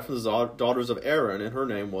a wife from the daughters of Aaron, and her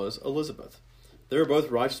name was Elizabeth. They were both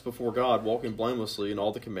righteous before God, walking blamelessly in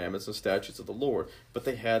all the commandments and statutes of the Lord. But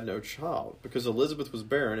they had no child, because Elizabeth was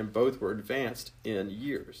barren, and both were advanced in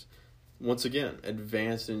years. Once again,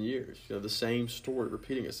 advanced in years. The same story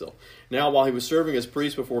repeating itself. Now, while he was serving as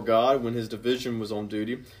priest before God, when his division was on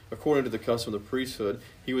duty, according to the custom of the priesthood,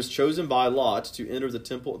 he was chosen by lot to enter the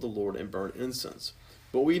temple of the Lord and burn incense.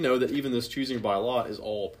 But we know that even this choosing by lot is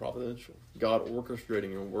all providential. God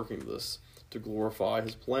orchestrating and working this to glorify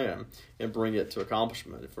his plan and bring it to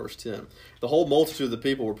accomplishment. In verse 10, the whole multitude of the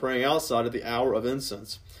people were praying outside at the hour of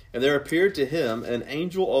incense. And there appeared to him an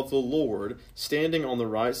angel of the Lord standing on the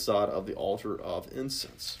right side of the altar of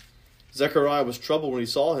incense. Zechariah was troubled when he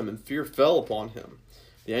saw him, and fear fell upon him.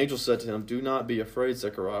 The angel said to him, "Do not be afraid,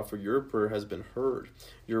 Zechariah, for your prayer has been heard.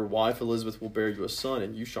 Your wife Elizabeth will bear you a son,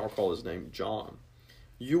 and you shall call his name John.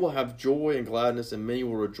 You will have joy and gladness, and many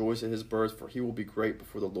will rejoice at his birth, for he will be great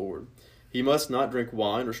before the Lord. He must not drink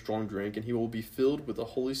wine or strong drink, and he will be filled with the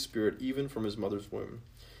Holy Spirit even from his mother's womb.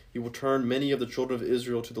 He will turn many of the children of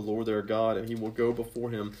Israel to the Lord their God, and he will go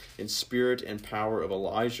before him in spirit and power of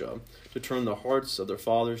Elijah, to turn the hearts of their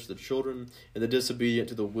fathers to the children, and the disobedient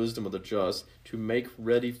to the wisdom of the just, to make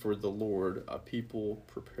ready for the Lord a people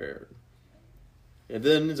prepared." And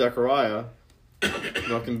then Zechariah,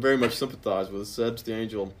 who I can very much sympathize with, said to the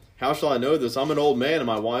angel, "How shall I know this? I'm an old man, and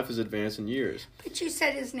my wife is advanced in years." But you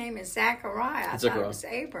said his name is Zechariah. I thought it was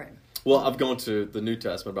Abram. Well, I've gone to the New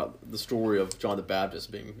Testament about the story of John the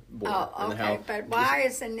Baptist being born. Oh, okay. But why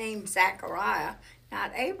is the name Zechariah,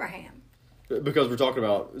 not Abraham? Because we're talking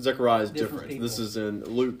about Zechariah is different. people. This is in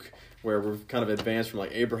Luke, where we're kind of advanced from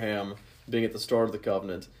like Abraham being at the start of the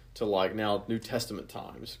covenant to like now New Testament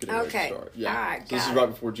times. Getting ready to start. Yeah. All right, So this is right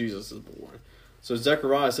before Jesus is born. So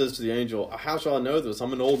Zechariah says to the angel, "How shall I know this?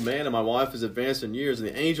 I'm an old man and my wife is advanced in years." And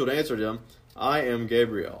the angel answered him, "I am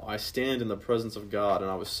Gabriel. I stand in the presence of God, and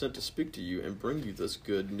I was sent to speak to you and bring you this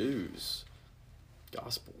good news."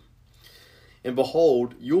 Gospel. "And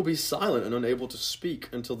behold, you will be silent and unable to speak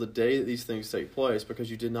until the day that these things take place, because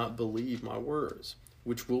you did not believe my words,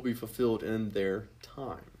 which will be fulfilled in their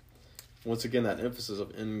time." Once again, that emphasis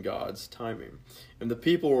of in God's timing. And the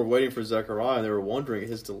people were waiting for Zechariah, and they were wondering at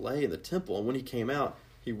his delay in the temple. And when he came out,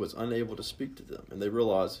 he was unable to speak to them. And they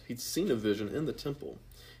realized he'd seen a vision in the temple.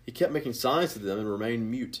 He kept making signs to them and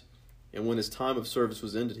remained mute. And when his time of service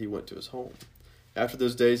was ended, he went to his home. After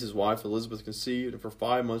those days, his wife Elizabeth conceived, and for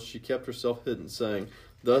 5 months she kept herself hidden, saying,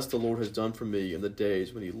 "Thus the Lord has done for me in the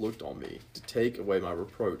days when he looked on me, to take away my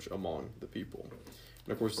reproach among the people."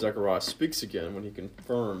 And of course, Zechariah speaks again when he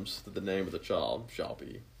confirms that the name of the child shall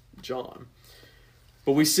be John.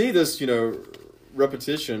 But we see this,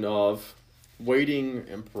 repetition of waiting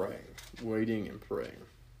and praying, waiting and praying.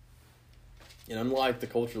 And unlike the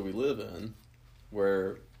culture we live in,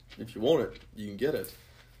 where if you want it, you can get it.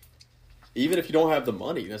 Even if you don't have the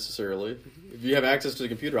money necessarily, if you have access to the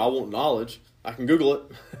computer, I want knowledge, I can Google it,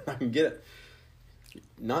 I can get it.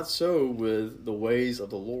 Not so with the ways of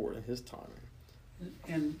the Lord and his timing.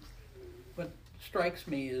 And what strikes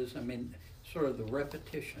me is, sort of the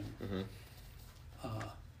repetition. Mm-hmm.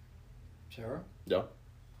 Sarah? Yeah.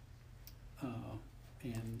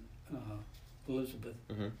 And Elizabeth.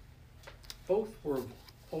 Mm-hmm. Both were of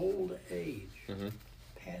old age, mm-hmm.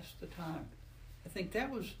 past the time. I think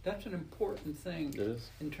that's an important thing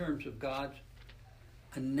in terms of God's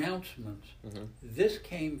announcements. Mm-hmm. This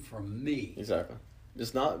came from me. Exactly.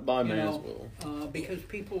 It's not by man's will. Because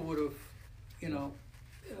people would have,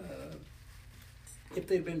 if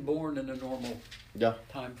they'd been born in a normal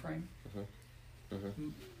time frame, mm-hmm. Mm-hmm.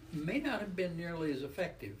 May not have been nearly as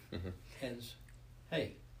effective mm-hmm. as,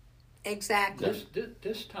 hey. Exactly.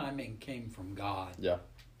 This timing came from God. Yeah.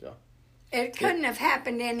 It couldn't have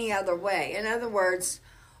happened any other way. In other words,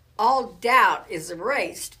 all doubt is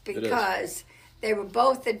erased because they were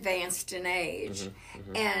both advanced in age.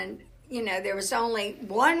 Mm-hmm. Mm-hmm. And, there was only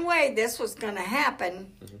one way this was going to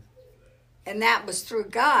happen, mm-hmm. and that was through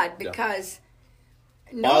God, because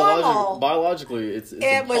normal... Biologically, it's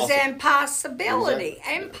it was impossibility.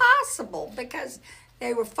 Exactly. Impossible, because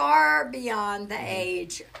they were far beyond the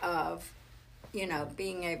age of,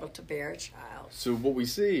 being able to bear a child. So what we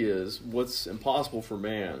see is what's impossible for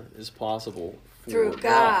man is possible through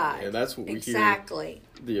God. And that's what we hear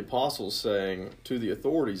the apostles saying to the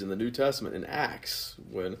authorities in the New Testament in Acts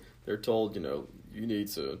when they're told, you need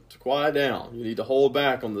to quiet down. You need to hold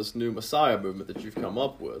back on this new Messiah movement that you've come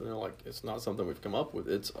up with. And they're like, it's not something we've come up with.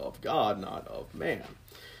 It's of God, not of man.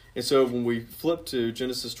 And so when we flip to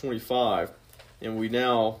Genesis 25, and we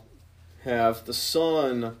now have the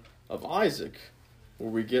son of Isaac, where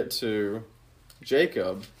we get to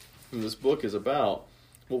Jacob, whom this book is about,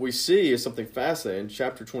 what we see is something fascinating.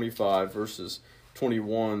 Chapter 25, verses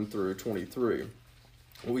 21 through 23.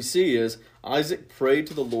 What we see is Isaac prayed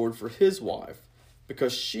to the Lord for his wife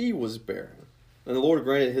because she was barren. And the Lord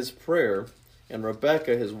granted his prayer, and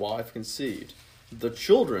Rebekah, his wife, conceived. The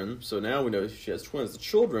children, so now we know she has twins, the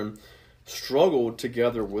children struggled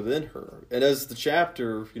together within her. And as the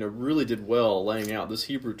chapter, really did well laying out this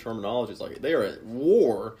Hebrew terminology, it's like they are at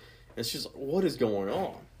war, and she's like, what is going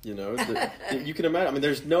on? You can imagine,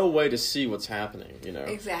 there's no way to see what's happening,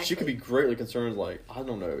 Exactly. She could be greatly concerned, like, I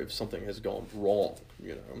don't know if something has gone wrong,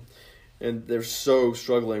 And they're so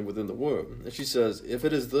struggling within the womb. And she says, if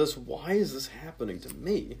it is this, why is this happening to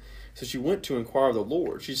me? So she went to inquire of the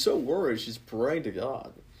Lord. She's so worried, she's praying to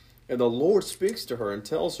God. And the Lord speaks to her and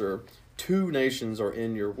tells her, 2 nations are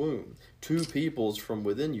in your womb. 2 peoples from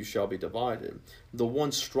within you shall be divided. The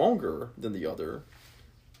one stronger than the other,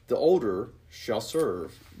 the older shall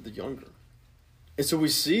serve the younger. And so we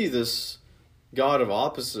see this God of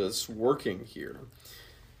opposites working here.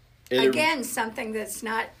 And again, something that's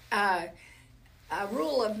not a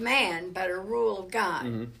rule of man, but a rule of God.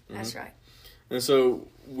 Mm-hmm, that's right. And so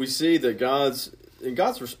we see that God's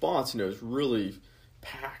response, is really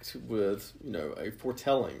packed with, a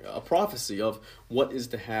foretelling, a prophecy of what is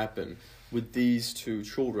to happen with these 2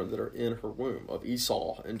 children that are in her womb, of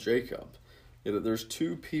Esau and Jacob. That there's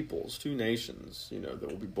 2 peoples, 2 nations, that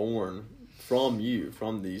will be born from you,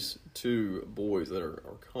 from these 2 boys that are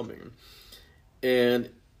coming. And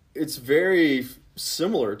it's very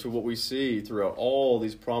similar to what we see throughout all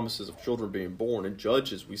these promises of children being born. In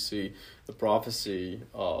Judges, we see the prophecy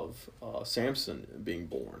of Samson being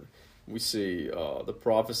born. We see the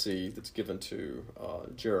prophecy that's given to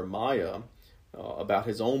Jeremiah about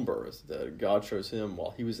his own birth, that God chose him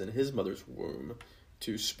while he was in his mother's womb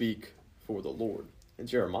to speak for the Lord. And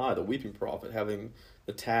Jeremiah, the weeping prophet, having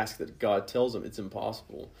the task that God tells him it's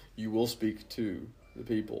impossible. You will speak to the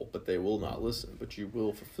people, but they will not listen. But you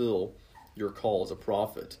will fulfill your call as a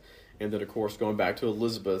prophet. And then, of course, going back to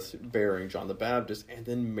Elizabeth bearing John the Baptist, and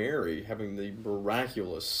then Mary having the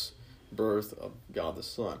miraculous birth of God the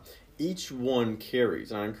Son. each one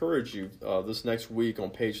carries. And I encourage you this next week on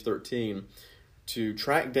page 13 to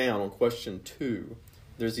track down on question 2.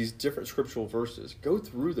 There's these different scriptural verses. Go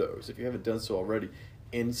through those if you haven't done so already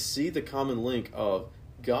and see the common link of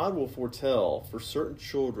God will foretell for certain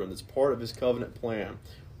children that's part of his covenant plan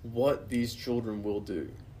what these children will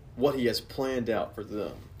do, what he has planned out for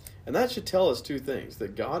them. And that should tell us 2 things,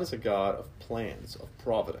 that God is a God of plans, of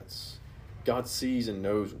providence. God sees and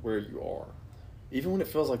knows where you are, even when it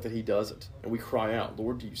feels like that he doesn't. And we cry out,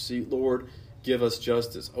 Lord, do you see? Lord, give us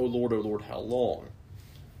justice. Oh, Lord, how long?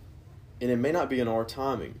 And it may not be in our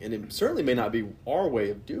timing, and it certainly may not be our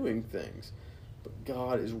way of doing things, but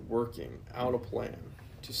God is working out a plan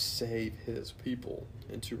to save his people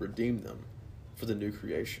and to redeem them for the new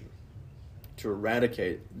creation, to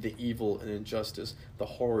eradicate the evil and injustice, the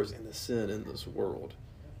horrors and the sin in this world,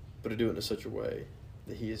 but to do it in such a way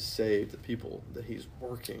that he has saved the people that he's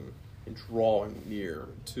working and drawing near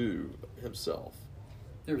to himself.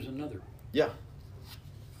 There's another. Yeah.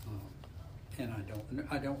 And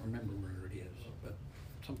I don't remember where it is, but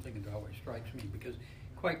something that always strikes me because,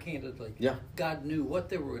 quite candidly, God knew what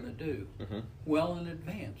they were going to do well in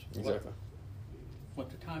advance. Exactly. What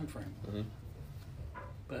the time frame was.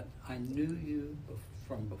 But I knew you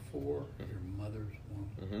from before your mother's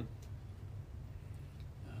womb.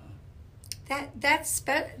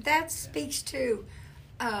 That speaks to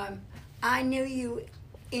I knew you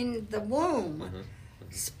in the womb.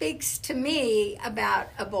 Speaks to me about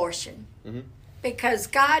abortion. Because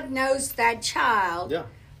God knows that child.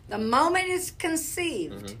 The moment it's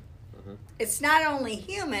conceived, it's not only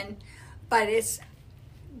human, but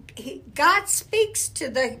God speaks to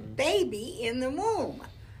the baby in the womb.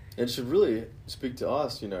 It should really speak to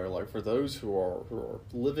us, like for those who are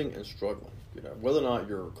living and struggling, whether or not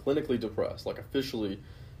you're clinically depressed, like officially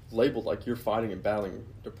labeled like you're fighting and battling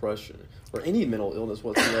depression or any mental illness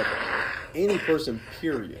whatsoever, any person,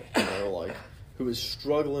 period, like who is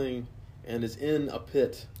struggling and is in a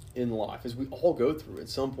pit in life, as we all go through at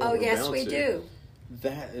some point. Oh, yes, we do.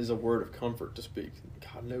 That is a word of comfort to speak.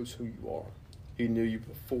 God knows who you are. He knew you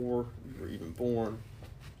before you were even born.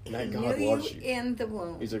 And that God loves you in the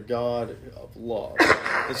womb. He's a God of love.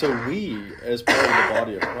 And so we, as part of the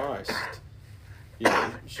body of Christ,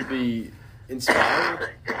 should be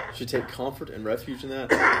inspired, should take comfort and refuge in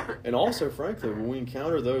that. And also, frankly, when we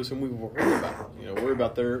encounter those whom we worry about, worry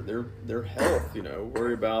about their health,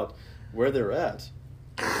 worry about where they're at,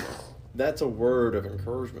 that's a word of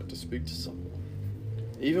encouragement to speak to someone.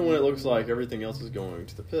 Even when it looks like everything else is going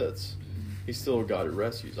to the pits, he's still a God who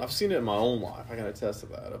rescues. I've seen it in my own life. I can attest to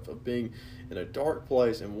that, of being in a dark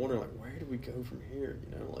place and wondering, like, where do we go from here?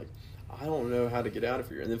 I don't know how to get out of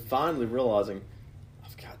here. And then finally realizing,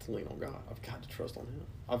 I've got to lean on God. I've got to trust on him.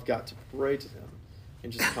 I've got to pray to him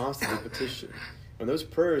and just constantly petition. And those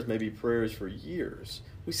prayers may be prayers for years.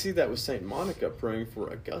 We see that with St. Monica praying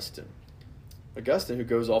for Augustine. Augustine, who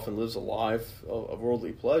goes off and lives a life of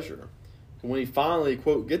worldly pleasure. And when he finally,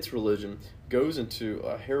 quote, gets religion, goes into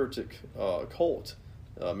a heretic cult,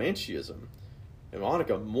 Manichaeism. And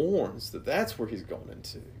Monica mourns that that's where he's gone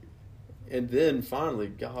into. And then finally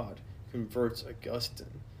God converts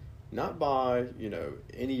Augustine. Not by,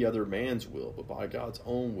 any other man's will, but by God's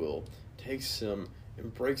own will. Takes him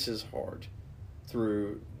and breaks his heart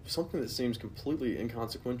through something that seems completely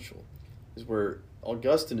inconsequential. Is where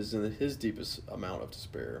Augustine is in his deepest amount of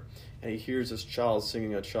despair, and he hears this child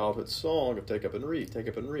singing a childhood song of take up and read, take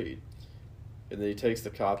up and read. And then he takes the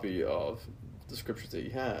copy of the scriptures that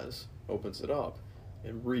he has, opens it up,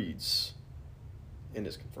 and reads, and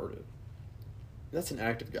is converted. And that's an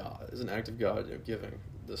act of God. It's an act of God giving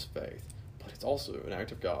this faith. But it's also an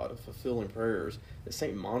act of God of fulfilling prayers that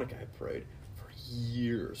St. Monica had prayed for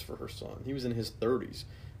years for her son. He was in his 30s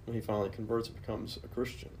when he finally converts and becomes a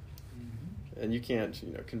Christian. And you can't,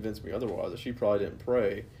 convince me otherwise. She probably didn't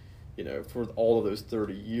pray, for all of those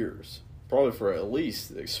 30 years. Probably for at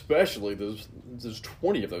least, especially those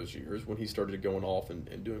 20 of those years when he started going off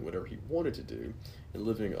and doing whatever he wanted to do and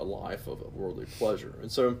living a life of worldly pleasure.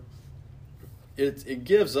 And so it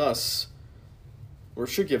gives us, or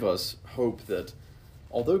should give us, hope that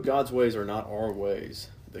although God's ways are not our ways,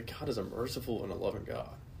 that God is a merciful and a loving God.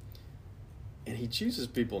 And he chooses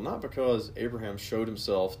people not because Abraham showed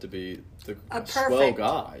himself to be the swell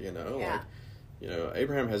guy,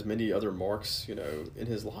 Abraham has many other marks, in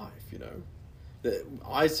his life, that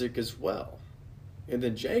Isaac as well. And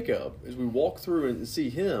then Jacob, as we walk through and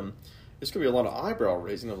see him, there's going to be a lot of eyebrow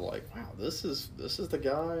raising of like, wow, this is the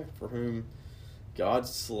guy for whom God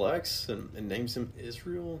selects and names him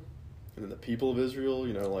Israel. And then the people of Israel,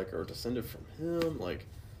 are descended from him. Like,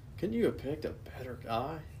 couldn't you have picked a better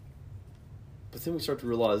guy? But then we start to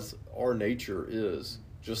realize our nature is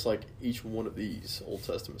just like each one of these Old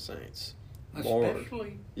Testament saints.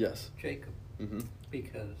 Especially yes. Jacob. Mm-hmm.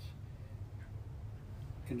 Because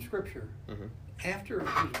in Scripture, mm-hmm. after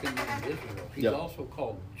he's been named Israel, he's also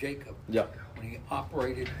called Jacob. Yeah. When he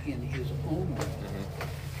operated in his own will. Mm-hmm.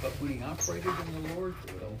 But when he operated in the Lord's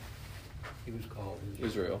will, he was called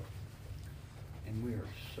Israel. And we are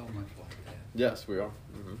so much like that. Yes, we are.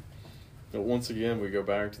 Mm-hmm. But once again, we go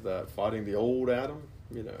back to that fighting the old Adam,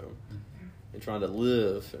 you know, and trying to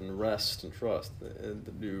live and rest and trust in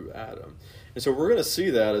the new Adam. And so we're going to see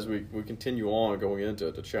that as we continue on going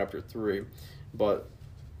into chapter 3. But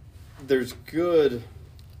there's good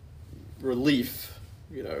relief,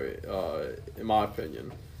 you know, in my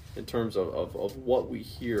opinion, in terms of what we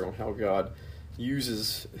hear on how God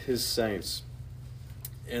uses his saints.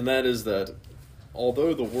 And that is that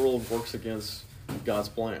although the world works against God's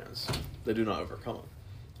plans, they do not overcome them.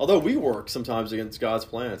 Although we work sometimes against God's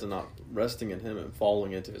plans and not resting in him and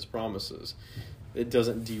falling into his promises, it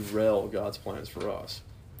doesn't derail God's plans for us.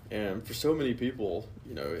 And for so many people,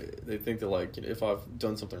 you know, they think that, like, you know, if I've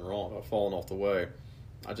done something wrong, I've fallen off the way,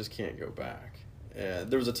 I just can't go back.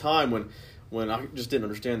 And there was a time when I just didn't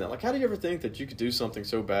understand that. Like, how do you ever think that you could do something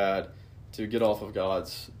so bad to get off of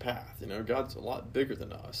God's path? You know, God's a lot bigger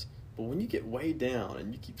than us. But when you get way down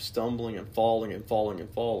and you keep stumbling and falling and falling and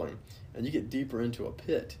falling, and you get deeper into a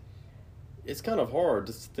pit, it's kind of hard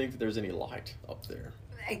to think that there's any light up there.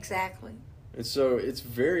 Exactly. And so it's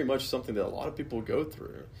very much something that a lot of people go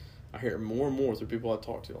through. I hear it more and more through people I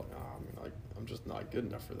talk to, like, I'm just not good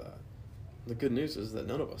enough for that. The good news is that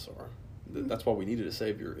none of us are. That's why we needed a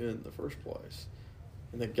Savior in the first place.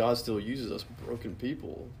 And that God still uses us broken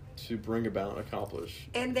people to bring about and accomplish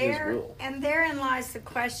his will. And therein lies the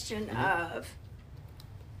question of,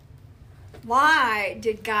 why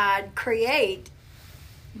did God create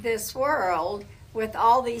this world with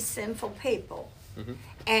all these sinful people? Mm-hmm.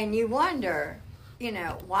 And you wonder, you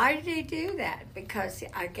know, why did he do that? Because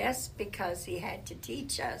he had to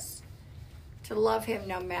teach us to love him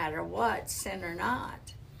no matter what, sin or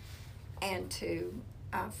not, and to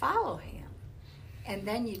follow him. And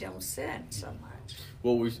then you don't sin so much.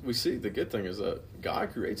 Well, we see the good thing is that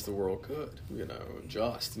God creates the world good, you know,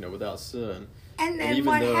 just, you know, without sin. And then even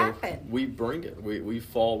what though happened? We bring it. We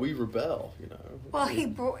fall. We rebel, you know. Well,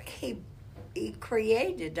 he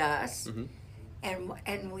created us, mm-hmm.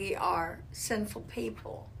 and we are sinful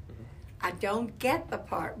people. Mm-hmm. I don't get the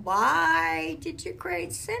part. Why did you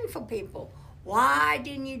create sinful people? Why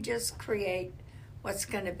didn't you just create what's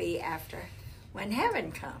going to be after when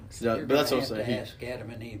heaven comes? Yeah, You're but that's what I'm going to saying. ask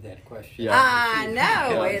Adam and Eve that question. Yeah. I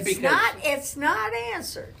know. Yeah. It's not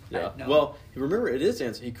answered. Yeah. No. Well, remember, it is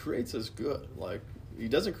answered. He creates us good. Like, he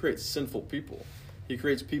doesn't create sinful people. He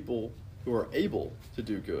creates people who are able to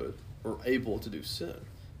do good or able to do sin.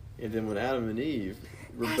 And then when Adam and Eve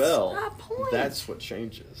rebel, That's my point. that's what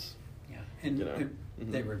changes. Yeah. And, You know? and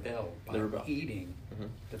Mhm. they rebelled by They rebel. eating Mhm.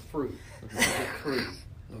 the fruit of the tree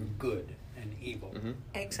of good and evil. Mm-hmm.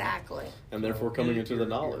 Exactly. And therefore coming into the Your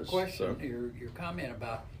knowledge. question, So your comment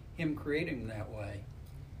about him creating them that way.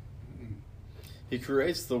 he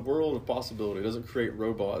creates the world of possibility. He doesn't create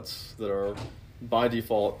robots that are by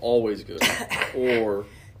default always good or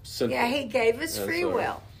sinful. Yeah, he gave us And free so-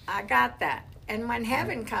 will. I got that. And when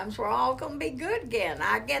heaven comes, we're all going to be good again.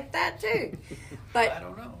 I get that too. I But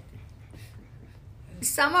don't know.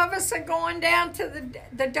 some of us are going down to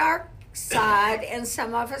the dark side, and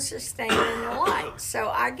some of us are staying in the light. So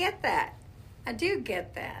I get that. I do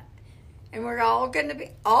get that. And we're all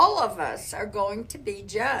all of us are going to be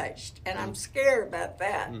judged. And I'm scared about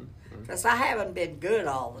that. Because I haven't been good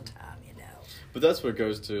all the time, you know. But that's what it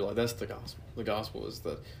goes to. Like, that's the gospel. The gospel is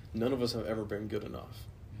that none of us have ever been good enough.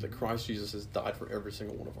 That Christ Jesus has died for every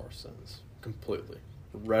single one of our sins. Completely.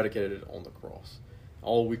 Eradicated it on the cross.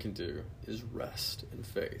 All we can do is rest in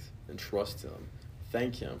faith and trust him.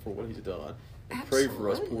 Thank him for what he's done. And pray for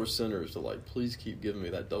us Absolutely. poor sinners to, like, please keep giving me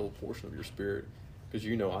that double portion of your spirit. Because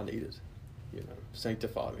you know I need it. You know,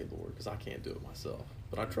 sanctify me, Lord, because I can't do it myself.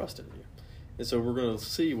 But I trust in you. And so we're going to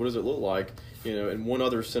see what does it look like, you know, in one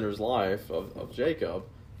other sinner's life of Jacob,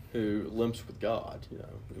 who limps with God, you know.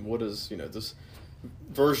 And what does, you know, this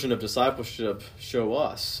version of discipleship show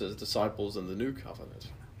us as disciples in the new covenant?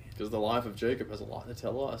 Because the life of Jacob has a lot to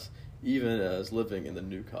tell us, even as living in the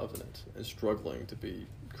new covenant and struggling to be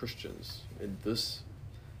Christians in this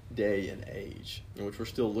day and age, in which we're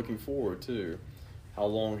still looking forward to. How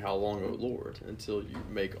long, O Lord, until you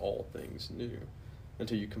make all things new,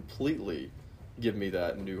 until you completely give me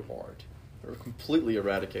that new heart, or completely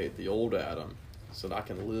eradicate the old Adam so that I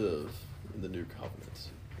can live in the new covenant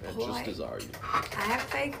and just desire you. I have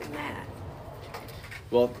faith in that.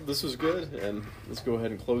 Well, this was good, and let's go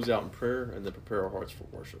ahead and close out in prayer and then prepare our hearts for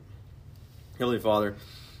worship. Heavenly Father,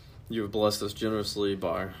 you have blessed us generously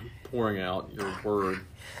by pouring out your word,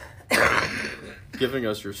 giving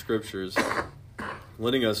us your scriptures,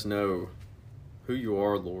 letting us know who you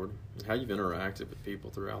are, Lord, and how you've interacted with people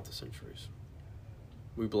throughout the centuries.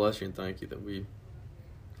 We bless you and thank you that we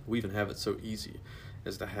even have it so easy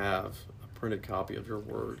as to have a printed copy of your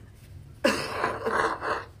word.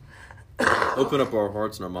 Open up our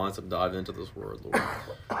hearts and our minds and dive into this word, Lord,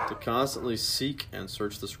 to constantly seek and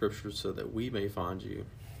search the scriptures so that we may find you,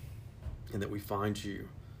 and that we find you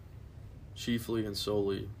chiefly and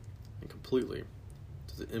solely and completely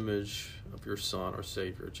to the image of your Son, our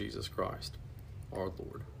Savior, Jesus Christ, our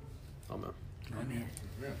Lord. Amen.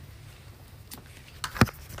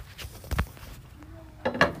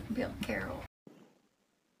 Amen. Bill Carroll.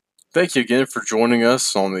 Thank you again for joining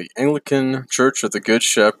us on the Anglican Church of the Good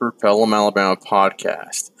Shepherd, Pelham, Alabama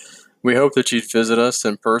podcast. We hope that you'd visit us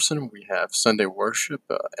in person. We have Sunday worship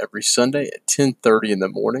every Sunday at 10:30 in the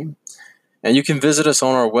morning. And you can visit us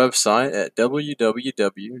on our website at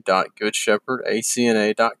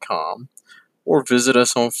www.goodshepherdacna.com or visit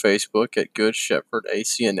us on Facebook at Good Shepherd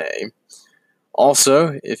ACNA.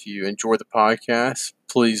 Also, if you enjoy the podcast,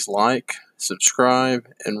 please like, subscribe,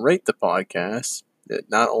 and rate the podcast. It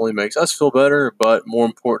not only makes us feel better, but more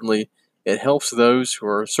importantly, it helps those who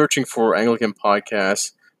are searching for Anglican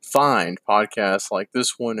podcasts find podcasts like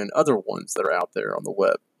this one and other ones that are out there on the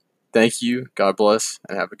web. Thank you, God bless,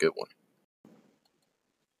 and have a good one.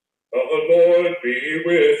 The Lord be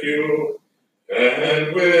with you,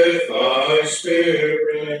 and with thy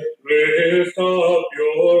spirit. Lift up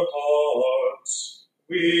your hearts.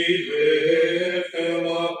 We lift them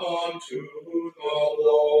up unto the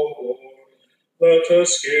Lord. Let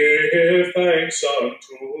us give thanks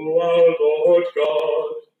unto our Lord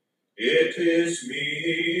God. It is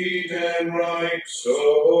meet and right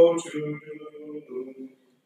so to do.